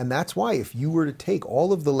 And that's why if you were to take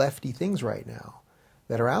all of the lefty things right now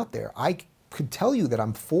that are out there, I could tell you that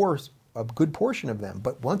I'm for a good portion of them.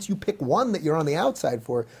 But once you pick one that you're on the outside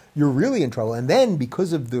for, you're really in trouble. And then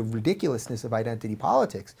because of the ridiculousness of identity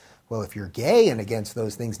politics, well, if you're gay and against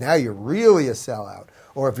those things, now you're really a sellout.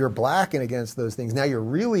 Or if you're black and against those things, now you're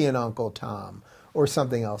really an Uncle Tom. or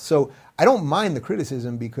something else. So I don't mind the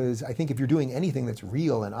criticism, because I think if you're doing anything that's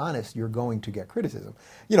real and honest, you're going to get criticism.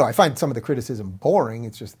 You know, I find some of the criticism boring.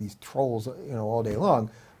 It's just these trolls, you know, all day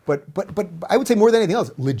long. But I would say more than anything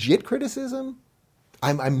else, legit criticism,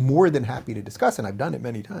 I'm more than happy to discuss, and I've done it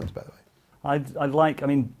many times, by the way. I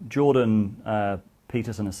mean, Jordan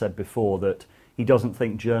Peterson has said before that he doesn't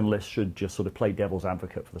think journalists should just sort of play devil's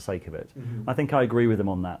advocate for the sake of it. Mm-hmm. I think I agree with him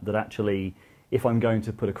on that, that actually, if I'm going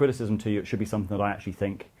to put a criticism to you, it should be something that I actually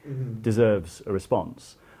think deserves a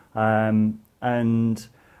response. And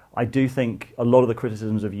I do think a lot of the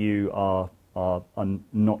criticisms of you are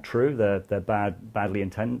not true. They're badly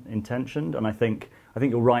intentioned, and I think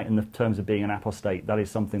you're right in the terms of being an apostate. That is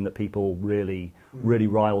something that people really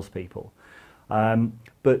riles people.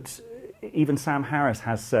 But even Sam Harris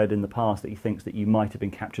has said in the past that he thinks that you might have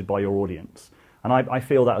been captured by your audience. And I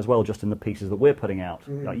feel that as well, just in the pieces that we're putting out.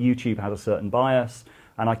 Like, YouTube has a certain bias,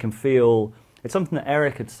 and I can feel, it's something that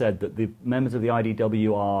Eric had said, that the members of the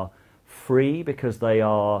IDW are free because they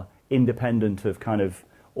are independent of kind of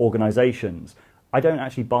organizations. I don't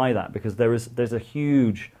actually buy that, because there's a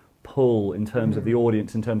huge pull in terms of the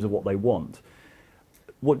audience, in terms of what they want.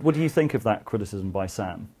 What do you think of that criticism by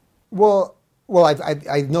Sam? Well,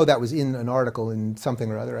 I know that was in an article in something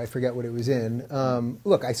or other. I forget what it was in.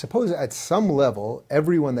 Look, I suppose at some level,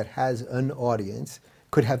 everyone that has an audience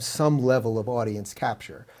could have some level of audience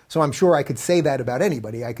capture. So I'm sure I could say that about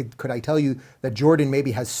anybody. Could I tell you that Jordan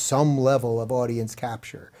maybe has some level of audience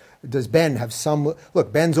capture? Does Ben have some?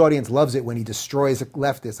 Look, Ben's audience loves it when he destroys a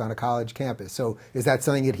leftist on a college campus. So is that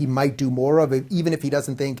something that he might do more of, even if he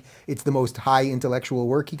doesn't think it's the most high intellectual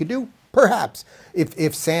work he could do? Perhaps.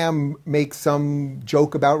 If Sam makes some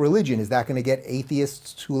joke about religion, is that going to get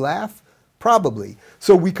atheists to laugh? Probably.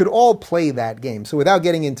 So we could all play that game. So without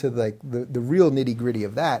getting into the real nitty-gritty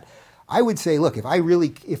of that, I would say, look,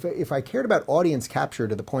 if I cared about audience capture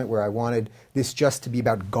to the point where I wanted this just to be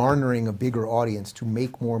about garnering a bigger audience to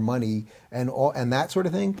make more money and that sort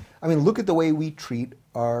of thing, I mean, look at the way we treat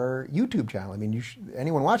our YouTube channel. I mean,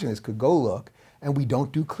 anyone watching this could go look, and we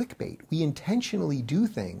don't do clickbait. We intentionally do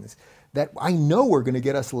things that I know are going to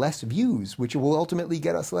get us less views, which will ultimately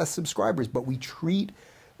get us less subscribers, but we treat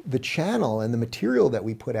the channel and the material that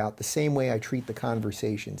we put out the same way I treat the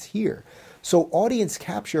conversations here. So audience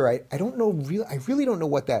capture, I don't know, I really don't know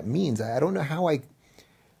what that means. I don't know how I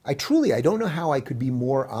don't know how I could be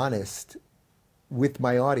more honest with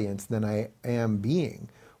my audience than I am being.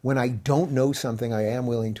 When I don't know something, I am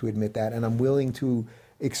willing to admit that, and I'm willing to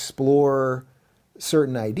explore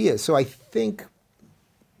certain ideas. So I think,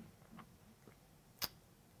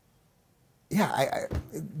 yeah,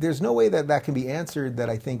 there's no way that can be answered that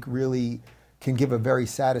I think really can give a very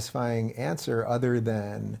satisfying answer, other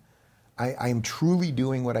than I am truly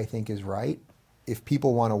doing what I think is right. If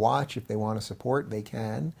people want to watch, if they want to support, they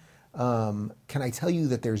can. Can I tell you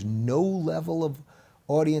that there's no level of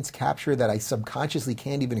audience capture that I subconsciously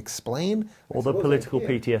can't even explain? Or the political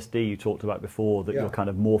PTSD you talked about before, that you're kind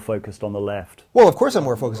of more focused on the left. Well, of course I'm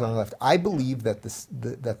more focused on the left. I believe that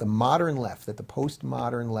the modern left, that the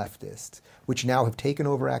postmodern leftists, which now have taken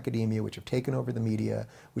over academia, which have taken over the media,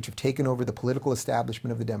 which have taken over the political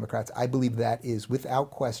establishment of the Democrats, I believe that is,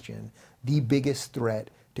 without question, the biggest threat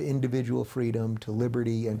to individual freedom, to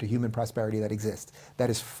liberty, and to human prosperity that exists. That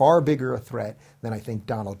is far bigger a threat than I think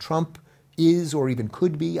Donald Trump is, or even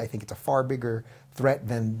could be. I think it's a far bigger threat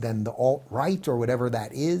than the alt-right or whatever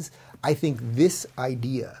that is. I think this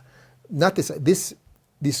idea, not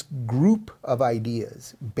this group of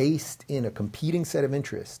ideas based in a competing set of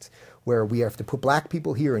interests, where we have to put black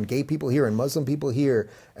people here and gay people here and Muslim people here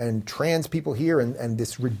and trans people here, and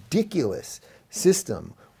this ridiculous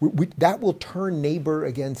system, that will turn neighbor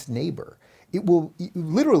against neighbor. It will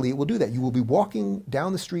do that. You will be walking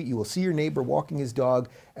down the street, you will see your neighbor walking his dog,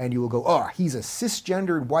 and you will go, oh, he's a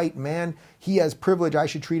cisgendered white man, he has privilege, I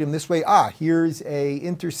should treat him this way. Ah, here's a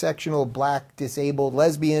intersectional black disabled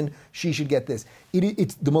lesbian, she should get this.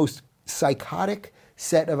 It's the most psychotic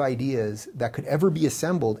set of ideas that could ever be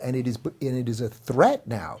assembled, and it is a threat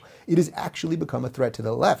now. It has actually become a threat to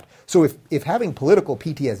the left. So if having political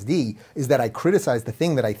PTSD is that I criticize the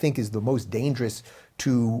thing that I think is the most dangerous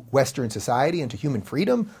to Western society and to human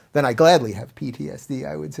freedom, then I gladly have PTSD,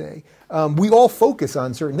 I would say. We all focus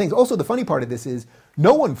on certain things. Also, the funny part of this is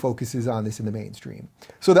no one focuses on this in the mainstream.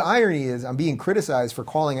 So the irony is I'm being criticized for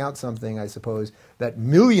calling out something, I suppose, that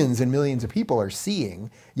millions and millions of people are seeing,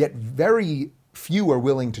 yet very few are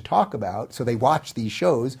willing to talk about. So they watch these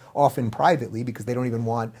shows, often privately, because they don't even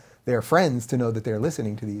want their friends to know that they're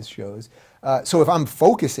listening to these shows. So if I'm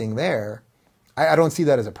focusing there, I don't see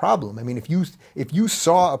that as a problem. I mean, if you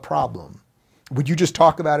saw a problem would you just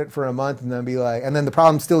talk about it for a month and then be like, and then the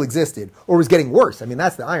problem still existed or was getting worse? I mean,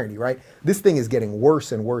 that's the irony, right? This thing is getting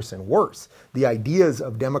worse and worse and worse. The ideas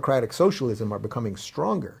of democratic socialism are becoming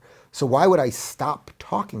stronger. So why would I stop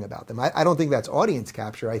talking about them? I don't think that's audience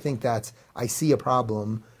capture. I think that's, I see a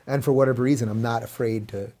problem, and for whatever reason, I'm not afraid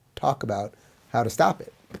to talk about how to stop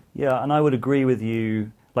it. Yeah, and I would agree with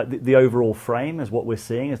you. Like the overall frame is what we're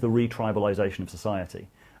seeing is the retribalization of society.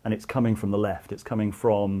 And it's coming from the left. It's coming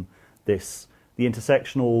from the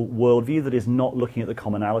intersectional worldview that is not looking at the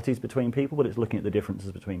commonalities between people, but it's looking at the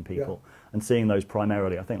differences between people and seeing those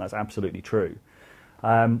primarily. I think that's absolutely true.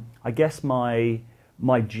 I guess my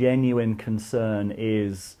genuine concern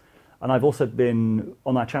is, and I've also been,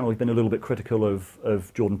 on our channel, we've been a little bit critical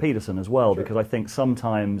of Jordan Peterson as well, because I think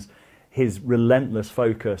sometimes his relentless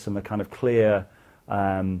focus and the kind of clear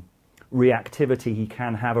reactivity he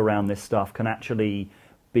can have around this stuff can actually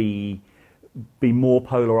be more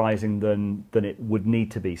polarizing than it would need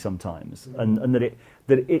to be sometimes, and that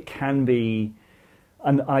it can be.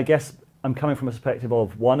 And I guess I'm coming from a perspective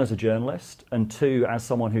of, one, as a journalist, and two, as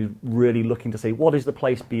someone who's really looking to see what is the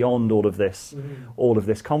place beyond all of this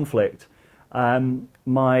conflict. The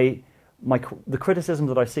criticisms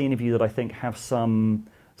that I've seen of you that I think have some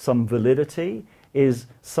validity is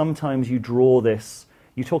sometimes you draw this.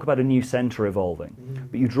 You talk about a new centre evolving,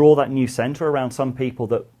 but you draw that new centre around some people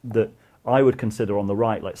that I would consider on the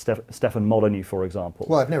right, like Stefan Molyneux, for example.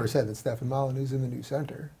 Well, I've never said that Stefan Molyneux's in the new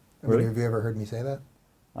centre. Really? Have you ever heard me say that?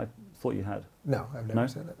 I thought you had. No, I've never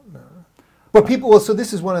said that. No. But people, well, so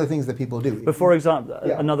this is one of the things that people do. But for example,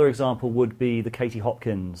 another example would be the Katie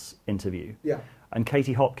Hopkins interview. Yeah. And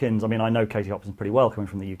Katie Hopkins, I mean, I know Katie Hopkins pretty well, coming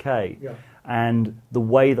from the UK. Yeah. And the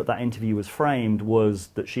way that interview was framed was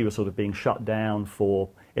that she was sort of being shut down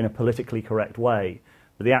in a politically correct way.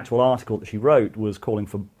 But the actual article that she wrote was calling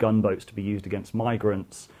for gunboats to be used against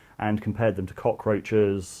migrants and compared them to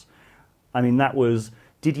cockroaches. I mean, that was...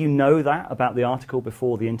 Did you know that about the article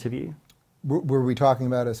before the interview? Were we talking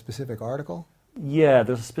about a specific article? Yeah,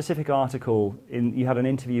 there's a specific article. You had an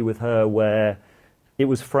interview with her where it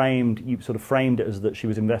was framed, you sort of framed it as that she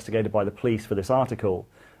was investigated by the police for this article.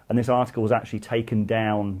 And this article was actually taken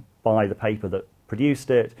down by the paper that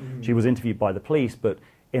produced it. She was interviewed by the police, but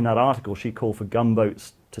in that article she called for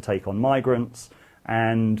gunboats to take on migrants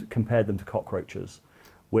and compared them to cockroaches.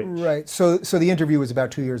 Right. So the interview was about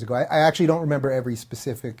 2 years ago. I actually don't remember every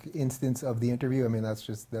specific instance of the interview. I mean, that's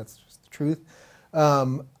just the truth. I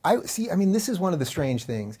mean, this is one of the strange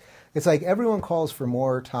things. It's like everyone calls for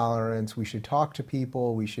more tolerance. We should talk to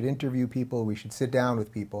people. We should interview people. We should sit down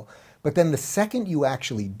with people. But then the second you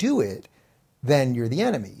actually do it, then you're the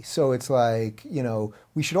enemy. So it's like, you know,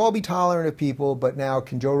 we should all be tolerant of people, but now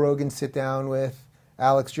can Joe Rogan sit down with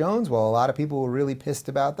Alex Jones? Well, a lot of people were really pissed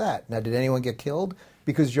about that. Now, did anyone get killed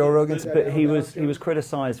because Joe Rogan sat down? But he was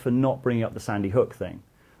criticised for not bringing up the Sandy Hook thing.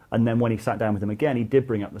 And then when he sat down with him again, he did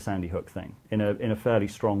bring up the Sandy Hook thing in a fairly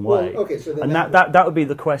strong way. Well, okay, so then and that would be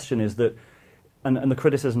the question, is that, and the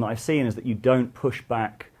criticism that I've seen is that you don't push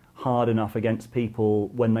back hard enough against people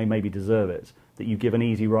when they maybe deserve it, that you give an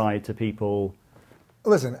easy ride to people.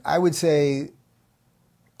 Listen, I would say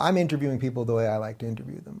I'm interviewing people the way I like to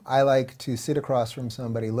interview them. I like to sit across from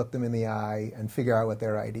somebody, look them in the eye, and figure out what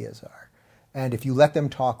their ideas are. And if you let them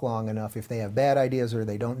talk long enough, if they have bad ideas or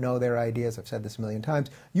they don't know their ideas, I've said this a million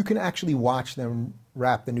times, you can actually watch them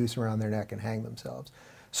wrap the noose around their neck and hang themselves.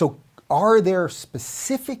 So are there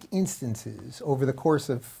specific instances over the course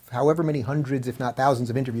of however many hundreds, if not thousands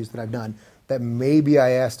of interviews that I've done, that maybe I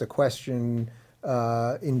asked a question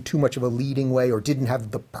in too much of a leading way or didn't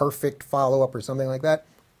have the perfect follow-up or something like that?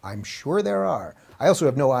 I'm sure there are. I also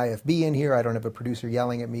have no IFB in here. I don't have a producer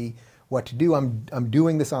yelling at me what to do. I'm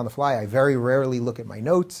doing this on the fly. I very rarely look at my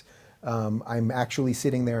notes. I'm actually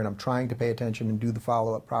sitting there and I'm trying to pay attention and do the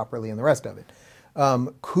follow-up properly and the rest of it.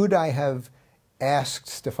 Could I have asked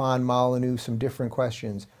Stefan Molyneux some different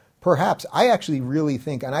questions? Perhaps. I actually really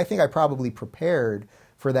think, and I think I probably prepared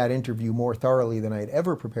for that interview more thoroughly than I had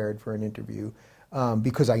ever prepared for an interview,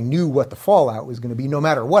 because I knew what the fallout was going to be no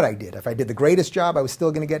matter what I did. If I did the greatest job, I was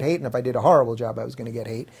still going to get hate, and if I did a horrible job, I was going to get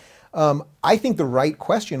hate. I think the right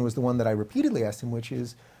question was the one that I repeatedly asked him, which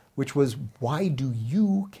was, why do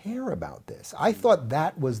you care about this? I thought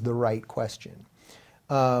that was the right question.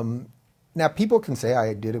 Now, people can say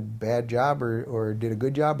I did a bad job or did a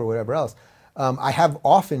good job or whatever else. I have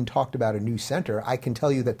often talked about a new center. I can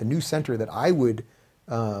tell you that the new center that I would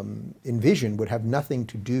envision would have nothing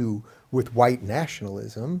to do with white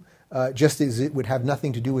nationalism, just as it would have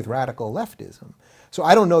nothing to do with radical leftism. So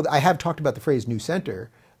I don't know. I have talked about the phrase new center,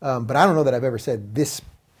 but I don't know that I've ever said this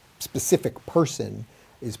specific person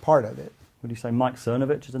is part of it. Would you say Mike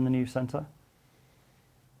Cernovich is in the new center?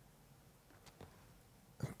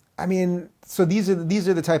 I mean, so these are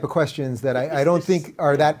the type of questions that I don't think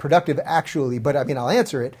are that productive actually, but I mean, I'll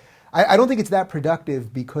answer it. I don't think it's that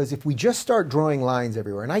productive because if we just start drawing lines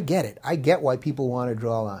everywhere, and I get it, I get why people want to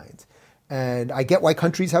draw lines, and I get why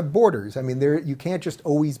countries have borders. I mean, you can't just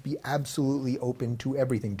always be absolutely open to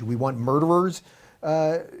everything. Do we want murderers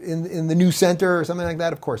in the new center or something like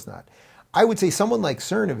that? Of course not. I would say someone like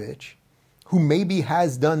Cernovich, who maybe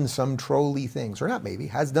has done some trolly things, or not maybe,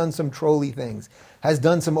 has done some trolly things, has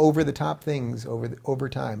done some over-the-top things over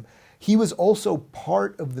time. He was also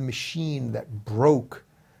part of the machine that broke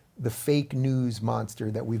the fake news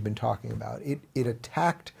monster that we've been talking about. It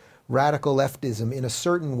attacked radical leftism in a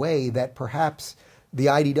certain way that perhaps the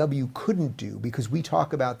IDW couldn't do, because we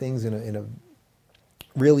talk about things in a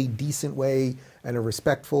really decent way and a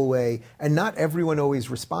respectful way, and not everyone always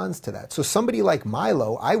responds to that. So somebody like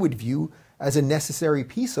Milo, I would view as a necessary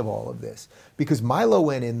piece of all of this, because Milo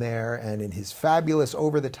went in there and in his fabulous,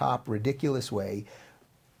 over-the-top, ridiculous way,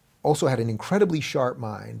 also had an incredibly sharp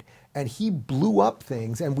mind, and he blew up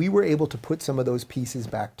things, and we were able to put some of those pieces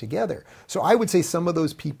back together. So I would say some of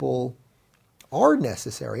those people are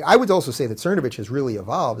necessary. I would also say that Cernovich has really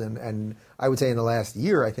evolved, and I would say in the last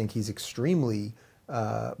year, I think he's extremely,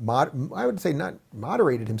 I would say not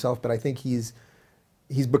moderated himself, but I think he's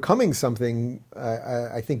becoming something,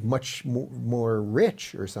 I think, much more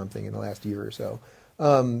rich or something in the last year or so.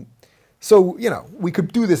 So, you know, we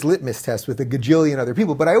could do this litmus test with a gajillion other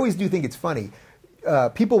people, but I always do think it's funny.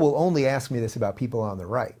 People will only ask me this about people on the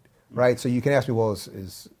right, right? So you can ask me, well,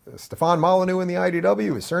 is Stefan Molyneux in the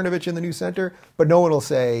IDW? Is Cernovich in the New Center? But no one will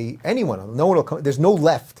say, anyone, no one will come, there's no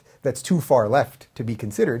left that's too far left to be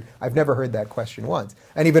considered. I've never heard that question once.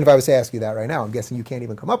 And even if I was to ask you that right now, I'm guessing you can't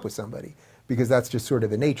even come up with somebody, because that's just sort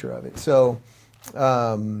of the nature of it. So,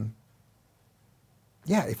 yeah,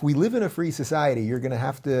 if we live in a free society, you're going to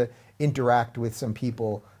have to interact with some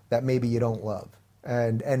people that maybe you don't love.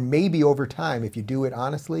 And maybe over time, if you do it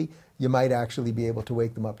honestly, you might actually be able to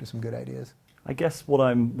wake them up to some good ideas. I guess what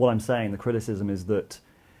I'm saying, the criticism is that,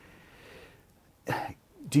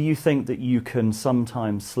 do you think that you can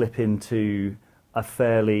sometimes slip into a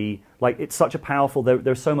fairly, like, it's such a powerful,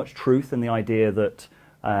 there's so much truth in the idea that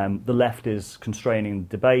the left is constraining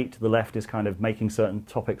debate, the left is kind of making certain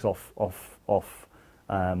topics off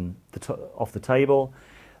the table,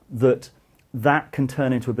 that can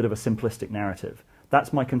turn into a bit of a simplistic narrative.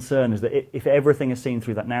 That's my concern, is that if everything is seen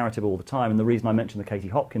through that narrative all the time, and the reason I mentioned the Katie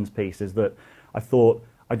Hopkins piece is that I thought,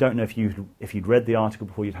 I don't know if you'd read the article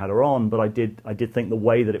before you'd had her on, but I did think the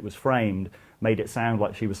way that it was framed made it sound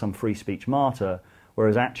like she was some free speech martyr,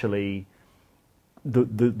 whereas actually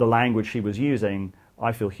the language she was using,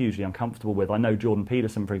 I feel hugely uncomfortable with. I know Jordan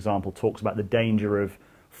Peterson, for example, talks about the danger of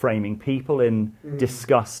framing people in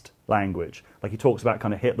disgust language. Like, he talks about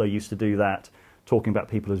kind of Hitler used to do that, talking about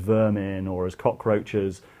people as vermin or as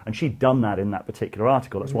cockroaches, and she'd done that in that particular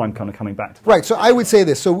article. That's why I'm kind of coming back to that. Right, so I would say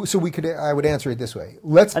this, so I would answer it this way.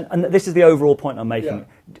 And this is the overall point I'm making.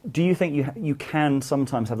 Yeah. Do you think you can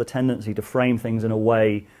sometimes have the tendency to frame things in a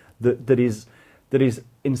way that is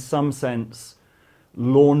in some sense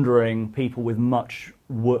laundering people with much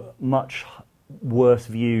worse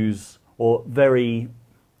views, or very,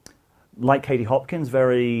 like Katie Hopkins,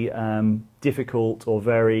 very difficult or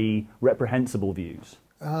very reprehensible views?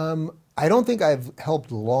 I don't think I've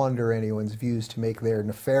helped launder anyone's views to make their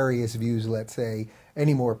nefarious views, let's say,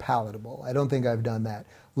 any more palatable. I don't think I've done that.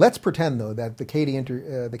 Let's pretend, though, that the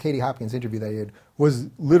Katie Hopkins interview that I did was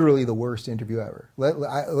literally the worst interview ever.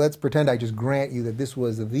 Let's pretend I just grant you that this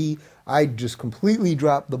was I just completely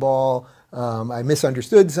dropped the ball. I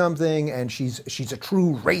misunderstood something, and she's a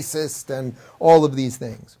true racist, and all of these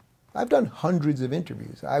things. I've done hundreds of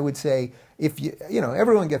interviews. I would say, if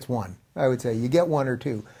everyone gets one. I would say you get one or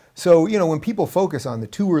two. So, when people focus on the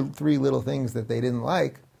 2 or 3 little things that they didn't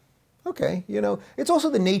like, okay, it's also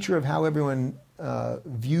the nature of how everyone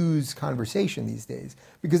views conversation these days.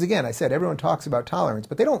 Because again, I said everyone talks about tolerance,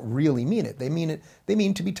 but they don't really mean it. They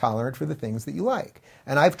mean to be tolerant for the things that you like.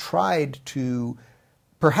 And I've tried to,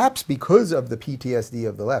 perhaps because of the PTSD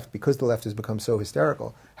of the left, because the left has become so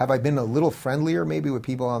hysterical, have I been a little friendlier maybe with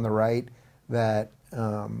people on the right that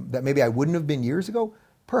maybe I wouldn't have been years ago?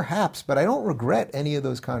 Perhaps, but I don't regret any of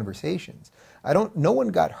those conversations. No one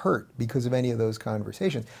got hurt because of any of those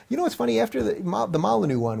conversations. You know what's funny? After the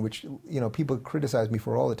Molyneux one, which people criticize me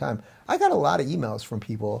for all the time, I got a lot of emails from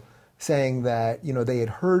people saying that they had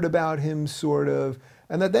heard about him sort of,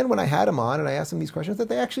 and that then when I had him on and I asked them these questions, that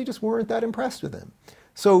they actually just weren't that impressed with him.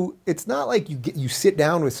 So it's not like you sit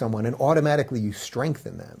down with someone and automatically you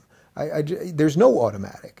strengthen them. There's no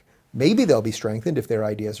automatic. Maybe they'll be strengthened if their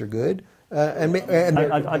ideas are good. I don't think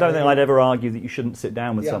I'd ever argue that you shouldn't sit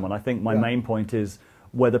down with Yeah. someone. I think my Yeah. main point is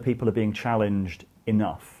whether people are being challenged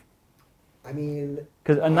enough. I mean,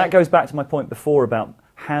 And that goes back to my point before about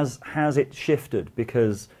has it shifted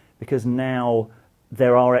because now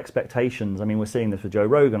there are expectations. I mean, we're seeing this with Joe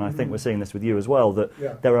Rogan. I think we're seeing this with you as well, that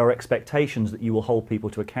Yeah. there are expectations that you will hold people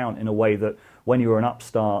to account in a way that when you were an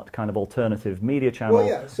upstart kind of alternative media channel, Well,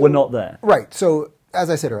 yeah, so- we're not there. right. So as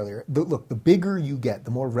I said earlier, look, the bigger you get,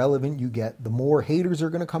 the more relevant you get, the more haters are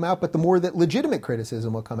going to come out, but the more that legitimate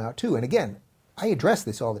criticism will come out too. And again, I address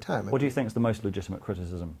this all the time. What do you think is the most legitimate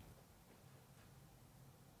criticism?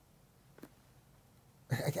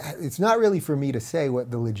 It's not really for me to say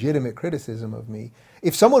what the legitimate criticism of me.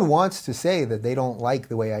 If someone wants to say that they don't like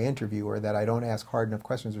the way I interview or that I don't ask hard enough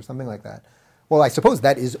questions or something like that, well, I suppose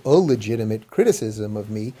that is a legitimate criticism of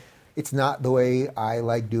me. It's not the way I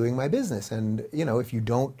like doing my business. And, you know, if you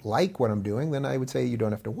don't like what I'm doing, then I would say you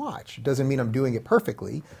don't have to watch. It doesn't mean I'm doing it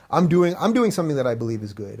perfectly. I'm doing something that I believe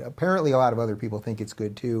is good. Apparently, a lot of other people think it's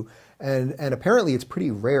good too. And apparently, it's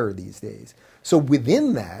pretty rare these days. So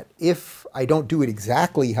within that, if I don't do it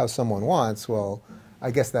exactly how someone wants, well,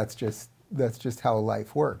 I guess that's just how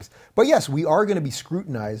life works. But yes, we are going to be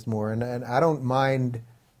scrutinized more, and I don't mind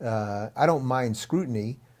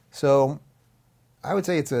scrutiny. So I would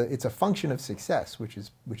say it's a function of success, which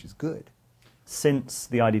is good. Since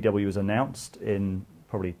the IDW was announced in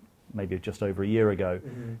probably maybe just over a year ago,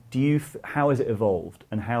 how has it evolved,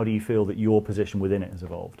 and how do you feel that your position within it has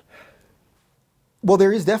evolved? Well,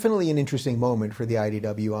 there is definitely an interesting moment for the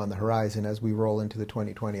IDW on the horizon as we roll into the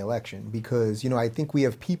 2020 election, because, you know, I think we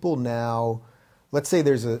have people now, let's say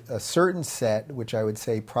there's a certain set, which I would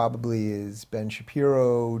say probably is Ben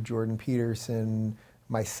Shapiro, Jordan Peterson,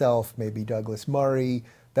 myself, maybe Douglas Murray,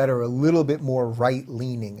 that are a little bit more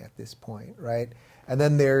right-leaning at this point, right? And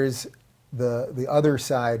then there's the other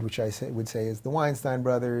side, which would say is the Weinstein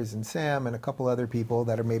brothers and Sam and a couple other people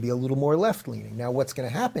that are maybe a little more left-leaning. Now, what's going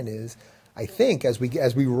to happen is, I think, as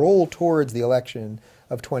we roll towards the election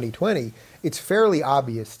of 2020, it's fairly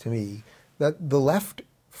obvious to me that the left,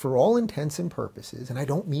 for all intents and purposes, and I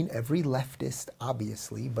don't mean every leftist,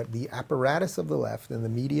 obviously, but the apparatus of the left and the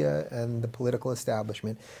media and the political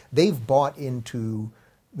establishment, they've bought into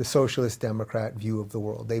the socialist democrat view of the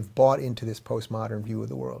world. They've bought into this postmodern view of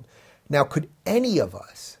the world. Now, could any of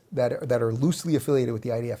us that are loosely affiliated with the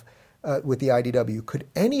IDW, could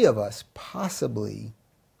any of us possibly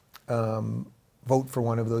vote for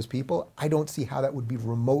one of those people? I don't see how that would be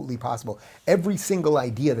remotely possible. Every single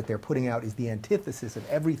idea that they're putting out is the antithesis of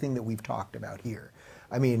everything that we've talked about here.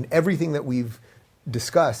 I mean, everything that we've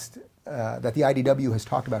discussed, that the IDW has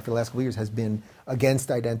talked about for the last couple of years, has been against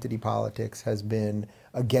identity politics, has been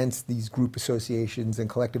against these group associations and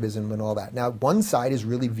collectivism and all that. Now, one side is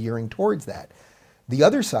really veering towards that. The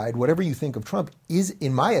other side, whatever you think of Trump, is,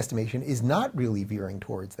 in my estimation, is not really veering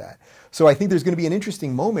towards that. So I think there's going to be an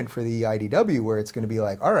interesting moment for the IDW where it's going to be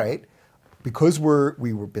like, all right, because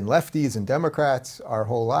we've been lefties and Democrats our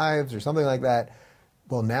whole lives or something like that,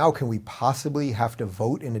 well, now can we possibly have to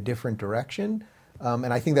vote in a different direction?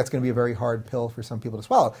 And I think that's going to be a very hard pill for some people to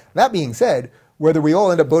swallow. That being said, whether we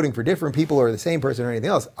all end up voting for different people or the same person or anything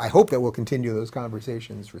else, I hope that we'll continue those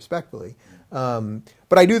conversations respectfully.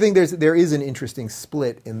 But I do think there is an interesting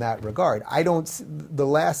split in that regard. The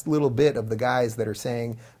last little bit of the guys that are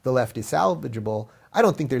saying the left is salvageable, I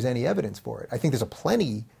don't think there's any evidence for it. I think there's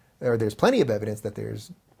plenty of evidence that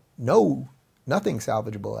there's nothing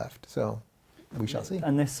salvageable left. So we shall see.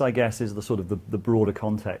 And this, I guess, is the sort of the broader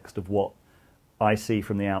context of what I see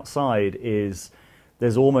from the outside is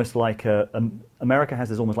there's almost like America has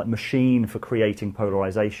this almost like machine for creating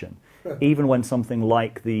polarization. Even when something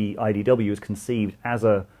like the IDW is conceived as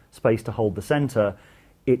a space to hold the center,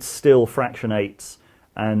 it still fractionates.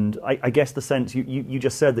 And I guess the sense, you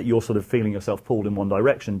just said that you're sort of feeling yourself pulled in one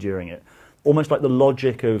direction during it. Almost like the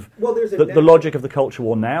logic of the logic of the culture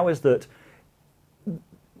war now is that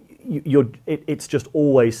it's just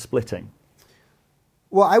always splitting.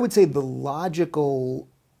 Well, I would say the logical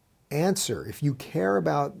answer, if you care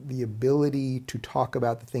about the ability to talk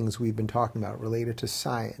about the things we've been talking about related to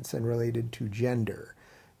science and related to gender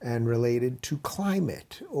and related to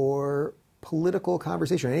climate or political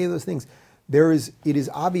conversation, any of those things, it is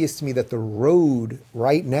obvious to me that the road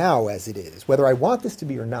right now as it is, whether I want this to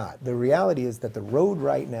be or not, the reality is that the road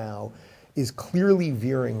right now is clearly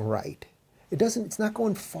veering right. It's not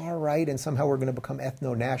going far right and somehow we're going to become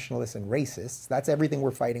ethno-nationalists and racists. That's everything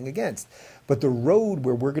we're fighting against. But the road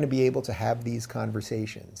where we're going to be able to have these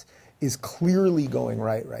conversations is clearly going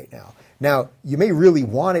right now. Now, you may really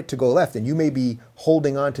want it to go left and you may be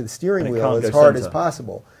holding on to the steering wheel as hard as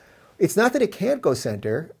possible. It's not that it can't go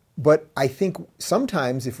center, But I think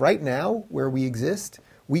sometimes, if right now, where we exist,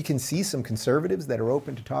 we can see some conservatives that are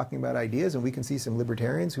open to talking about ideas, and we can see some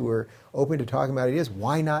libertarians who are open to talking about ideas,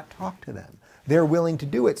 why not talk to them? They're willing to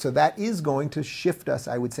do it. So that is going to shift us,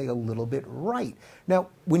 I would say, a little bit right. Now,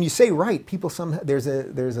 when you say right, people there's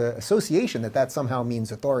a association that somehow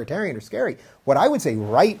means authoritarian or scary. What I would say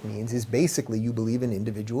right means is basically you believe in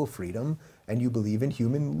individual freedom and you believe in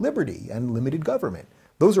human liberty and limited government.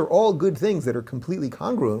 Those are all good things that are completely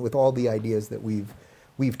congruent with all the ideas that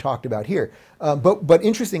we've talked about here. But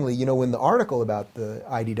interestingly, you know, when the article about the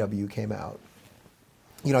IDW came out,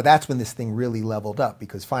 you know, that's when this thing really leveled up,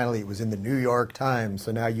 because finally it was in the New York Times.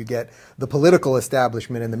 So now you get the political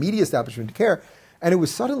establishment and the media establishment to care. And it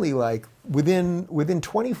was suddenly like within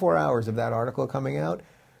 24 hours of that article coming out,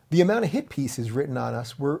 the amount of hit pieces written on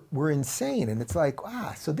us were insane. And it's like,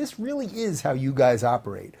 so this really is how you guys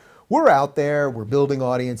operate. We're out there, we're building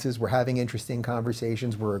audiences, we're having interesting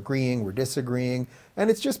conversations, we're agreeing, we're disagreeing, and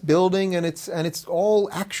it's just building, and it's all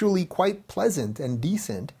actually quite pleasant and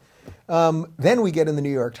decent. Then we get in the New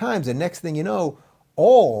York Times, and next thing you know,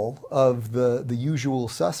 all of the usual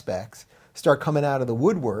suspects start coming out of the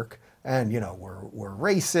woodwork, and you know, we're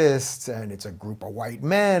racists, and it's a group of white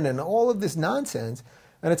men, and all of this nonsense.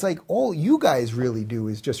 And it's like all you guys really do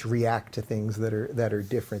is just react to things that are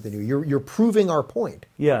different than you. You're proving our point.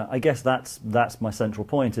 Yeah, I guess that's my central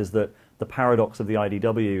point, is that the paradox of the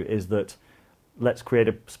IDW is that let's create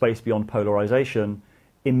a space beyond polarization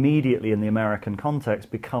immediately in the American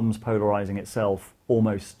context becomes polarizing itself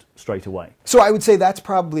almost straight away. So I would say that's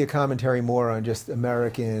probably a commentary more on just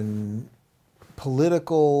American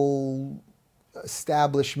political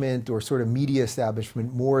establishment or sort of media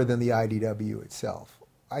establishment more than the IDW itself.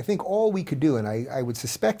 I think all we could do, and I would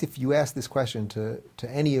suspect if you asked this question to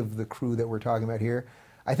any of the crew that we're talking about here,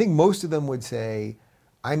 I think most of them would say,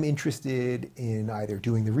 I'm interested in either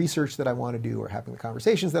doing the research that I want to do or having the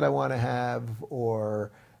conversations that I want to have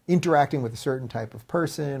or interacting with a certain type of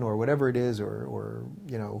person or whatever it is, or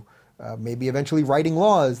you know, maybe eventually writing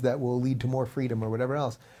laws that will lead to more freedom or whatever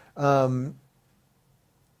else. And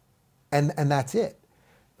that's it.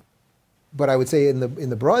 But I would say in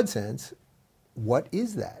the broad sense, what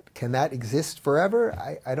is that? Can that exist forever?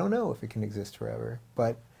 I don't know if it can exist forever,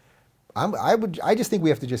 but I just think we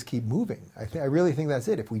have to just keep moving. I really think that's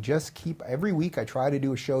it. If we just keep, every week I try to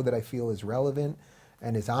do a show that I feel is relevant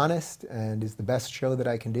and is honest and is the best show that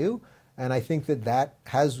I can do. And I think that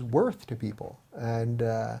has worth to people. And,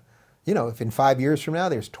 you know, if in 5 years from now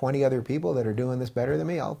there's 20 other people that are doing this better than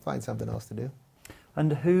me, I'll find something else to do.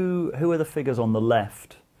 And who are the figures on the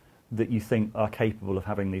left that you think are capable of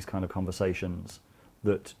having these kind of conversations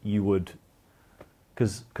that you would,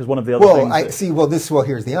 because one of the other things...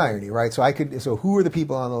 here's the irony, right? So who are the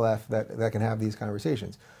people on the left that can have these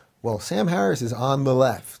conversations? Well, Sam Harris is on the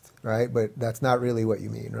left, right? But that's not really what you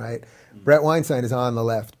mean, right? Brett Weinstein is on the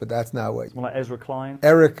left, but that's not what you mean. Well, like Ezra Klein?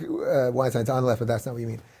 Eric Weinstein's on the left, but that's not what you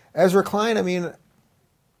mean. Ezra Klein, I mean,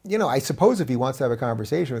 you know, I suppose if he wants to have a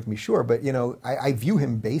conversation with me, sure, but, you know, I view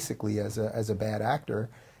him basically as a bad actor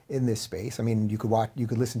in this space. I mean, you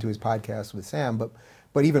could listen to his podcast with Sam,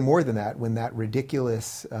 but even more than that, when that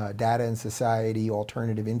ridiculous Data and Society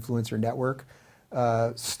Alternative Influencer Network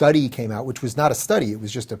study came out, which was not a study, it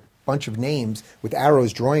was just a bunch of names with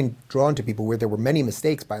arrows drawn to people where there were many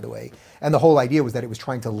mistakes, by the way. And the whole idea was that it was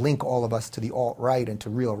trying to link all of us to the alt-right and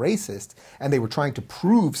to real racists. And they were trying to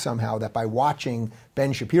prove somehow that by watching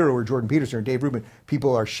Ben Shapiro or Jordan Peterson or Dave Rubin,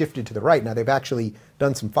 people are shifted to the right. Now, they've actually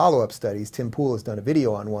done some follow-up studies. Tim Pool has done a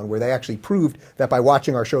video on one where they actually proved that by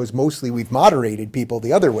watching our shows, mostly we've moderated people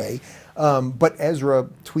the other way. But Ezra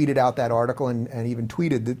tweeted out that article and even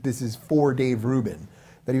tweeted that this is for Dave Rubin,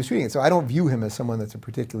 that he was tweeting it. So I don't view him as someone that's a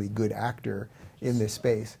particularly good actor in this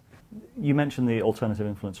space. You mentioned the Alternative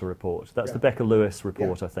Influencer Report. That's the Becca Lewis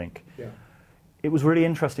report, I think. Yeah. It was really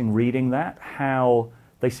interesting reading that, how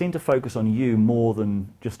they seem to focus on you more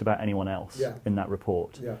than just about anyone else in that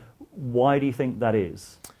report. Yeah. Why do you think that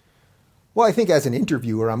is? Well, I think as an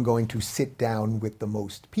interviewer, I'm going to sit down with the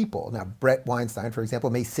most people. Now, Brett Weinstein, for example,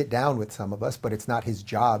 may sit down with some of us, but it's not his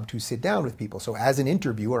job to sit down with people. So as an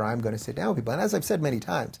interviewer, I'm going to sit down with people. And as I've said many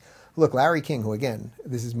times, look, Larry King, who again,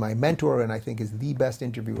 this is my mentor and I think is the best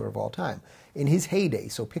interviewer of all time. In his heyday,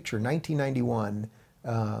 so picture 1991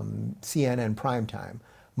 CNN primetime,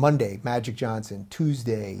 Monday, Magic Johnson,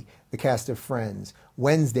 Tuesday, the cast of Friends,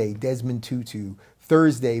 Wednesday, Desmond Tutu,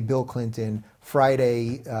 Thursday, Bill Clinton,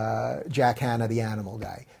 Friday, Jack Hanna, the animal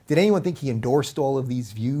guy. Did anyone think he endorsed all of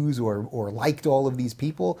these views or liked all of these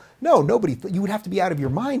people? No, nobody. You would have to be out of your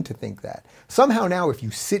mind to think that. Somehow now, if you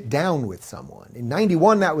sit down with someone, in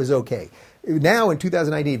 91 that was okay. Now in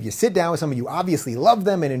 2019, if you sit down with someone, you obviously love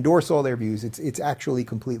them and endorse all their views. It's actually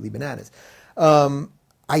completely bananas.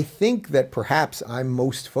 I think that perhaps I'm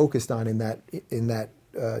most focused on in that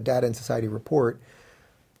Data and Society report,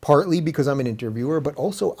 partly because I'm an interviewer, but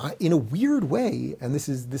also in a weird way, and this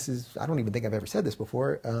is I don't even think I've ever said this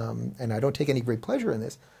before, and I don't take any great pleasure in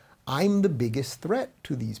this, I'm the biggest threat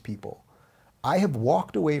to these people. I have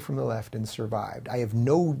walked away from the left and survived. I have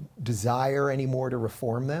no desire anymore to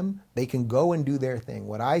reform them. They can go and do their thing.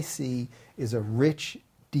 What I see is a rich,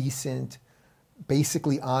 decent,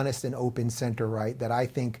 basically honest and open center-right that I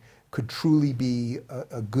think could truly be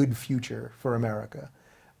a good future for America.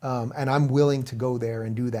 And I'm willing to go there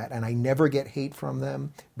and do that. And I never get hate from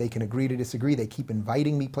them. They can agree to disagree. They keep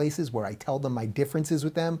inviting me places where I tell them my differences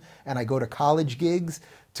with them. And I go to college gigs,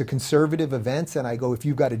 to conservative events, and I go, if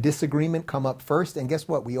you've got a disagreement, come up first. And guess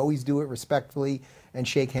what? We always do it respectfully and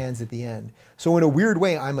shake hands at the end. So in a weird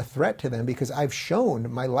way, I'm a threat to them because I've shown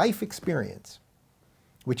my life experience,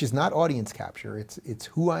 which is not audience capture. It's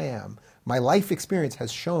who I am. My life experience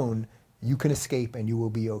has shown you can escape and you will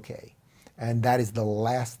be okay. And that is the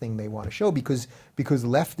last thing they want to show because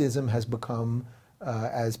leftism has become,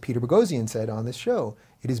 as Peter Boghossian said on this show,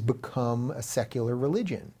 it has become a secular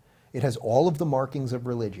religion. It has all of the markings of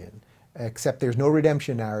religion, except there's no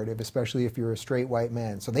redemption narrative, especially if you're a straight white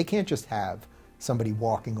man. So they can't just have somebody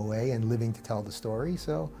walking away and living to tell the story.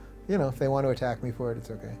 So, you know, if they want to attack me for it, it's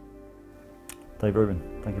okay. Dave Rubin,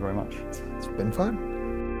 thank you very much. It's been fun.